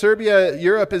Nugget Serbia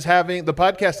Europe is having, the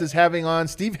podcast is having on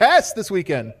Steve Hess this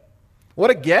weekend. What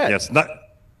a get. Yes,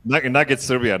 Nugget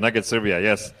Serbia,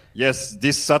 yes. Yes,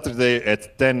 this Saturday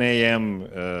at 10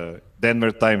 a.m.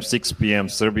 Denver time, 6 p.m.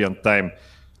 Serbian time,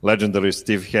 legendary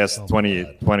Steve Hess,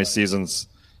 20 seasons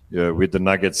with the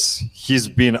Nuggets. He's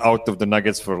been out of the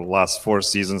Nuggets for the last 4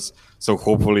 seasons, so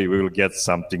hopefully we will get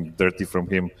something dirty from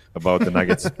him about the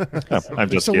Nuggets. I'm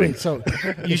just So kidding. wait, so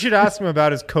You should ask him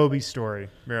about his Kobe story,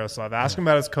 Miroslav. Ask him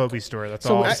about his Kobe story. That's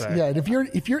all I'll say. yeah, and if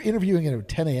you're interviewing at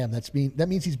 10 a.m., that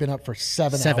means he's been up for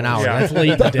 7 hours. Yeah. That's late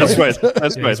in the day. That's right.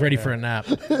 That's Yeah, right. he's ready for a nap.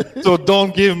 So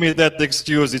don't give me that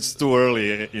excuse. It's too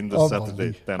early in the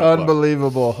Saturday. 10 o'clock.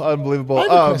 Unbelievable. Unbelievable. I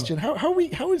have a question. How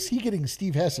is he getting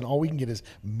Steve Hess and all we can get is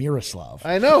Miroslav?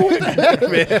 I know. What the heck,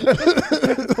 man?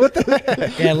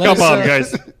 Yeah, let Come us, on,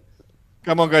 guys.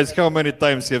 Come on, guys. How many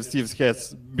times have Steve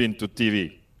Hess been to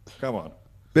TV? Come on.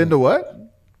 Been to what?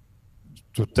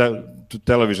 To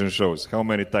television shows. How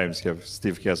many times have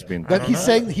Steve Hess been? That he's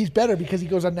saying he's better because he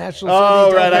goes on national.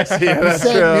 Oh, Sunday right. I television. see. Yeah, He's that's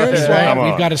saying true. Miroslav. Yeah. Come on.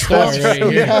 we've got a star right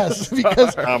here. Yes,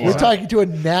 because Come we're on. talking to a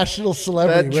national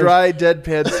celebrity. That dry,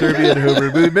 deadpan Serbian Hoover.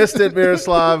 We missed it,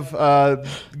 Miroslav.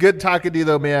 Good talking to you,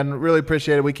 though, man. Really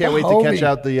appreciate it. We can't wait to Homie. catch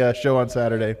out the show on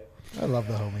Saturday. I love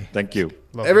the homie. Thank you.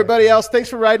 Everybody else, thanks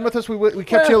for riding with us. We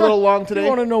kept you a little long today. You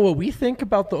want to know what we think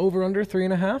about the over/under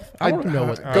 3.5? I want to know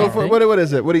what. Go they for it. think. What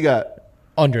is it? What do you got?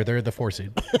 Under. They're the 4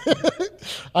 seed.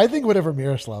 I think whatever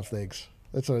Miroslav thinks.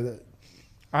 That's what.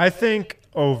 I think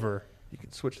over. You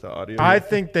can switch the audio. I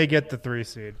think they get the 3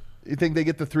 seed. You think they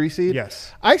get the 3 seed?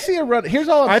 Yes. I see a run. Here's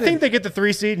all I'm I saying. think they get the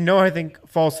 3 seed. No, I think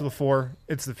falls to the 4.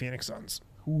 It's the Phoenix Suns.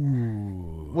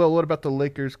 Well, what about the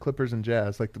Lakers, Clippers, and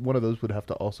Jazz? Like one of those would have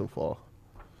to also fall.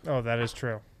 Oh, that is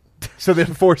true. So they're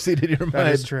 4 seed in your mind.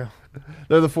 That is true.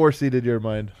 They're the 4 seed in your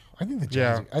mind. I think the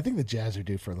Jazz. Yeah. I think the Jazz are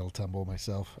due for a little tumble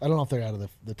myself. I don't know if they're out of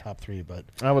the top 3, but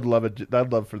I would love it.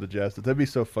 I'd love for the Jazz. That'd be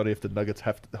so funny if the Nuggets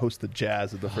have to host the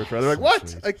Jazz in the first round. They're like, so what?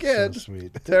 sweet. Again? So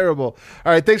sweet. Terrible.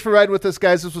 All right. Thanks for riding with us,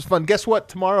 guys. This was fun. Guess what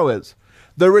tomorrow is?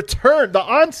 The return. The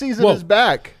on-season is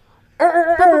back. So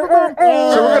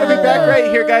we're going to be back right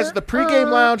here, guys, with the pregame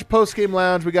lounge, postgame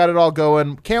lounge. We got it all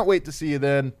going. Can't wait to see you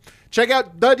then. Check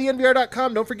out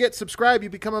thednvr.com. Don't forget, subscribe. You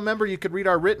become a member. You could read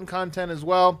our written content as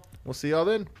well. We'll see y'all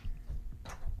then.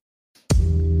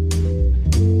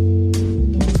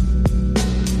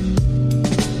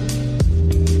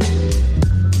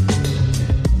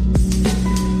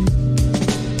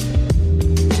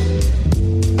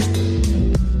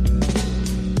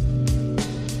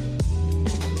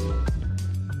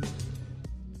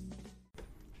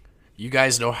 You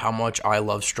guys know how much I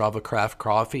love Strava Craft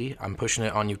Coffee. I'm pushing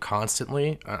it on you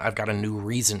constantly. I've got a new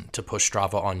reason to push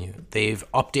Strava on you. They've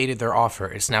updated their offer.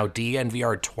 It's now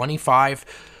DNVR 25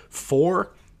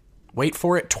 for, wait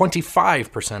for it,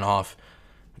 25% off.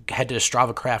 Head to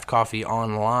Strava Craft Coffee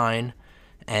online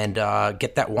and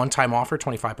get that one-time offer,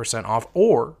 25% off,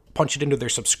 or punch it into their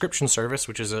subscription service,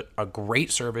 which is a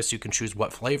great service. You can choose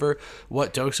what flavor,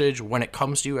 what dosage, when it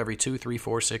comes to you every 2, 3,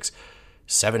 4, 6,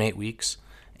 7, 8 weeks.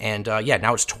 And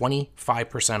now it's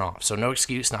 25% off. So no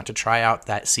excuse not to try out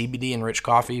that CBD-enriched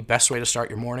coffee. Best way to start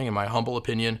your morning, in my humble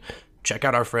opinion. Check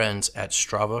out our friends at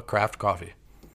Strava Craft Coffee.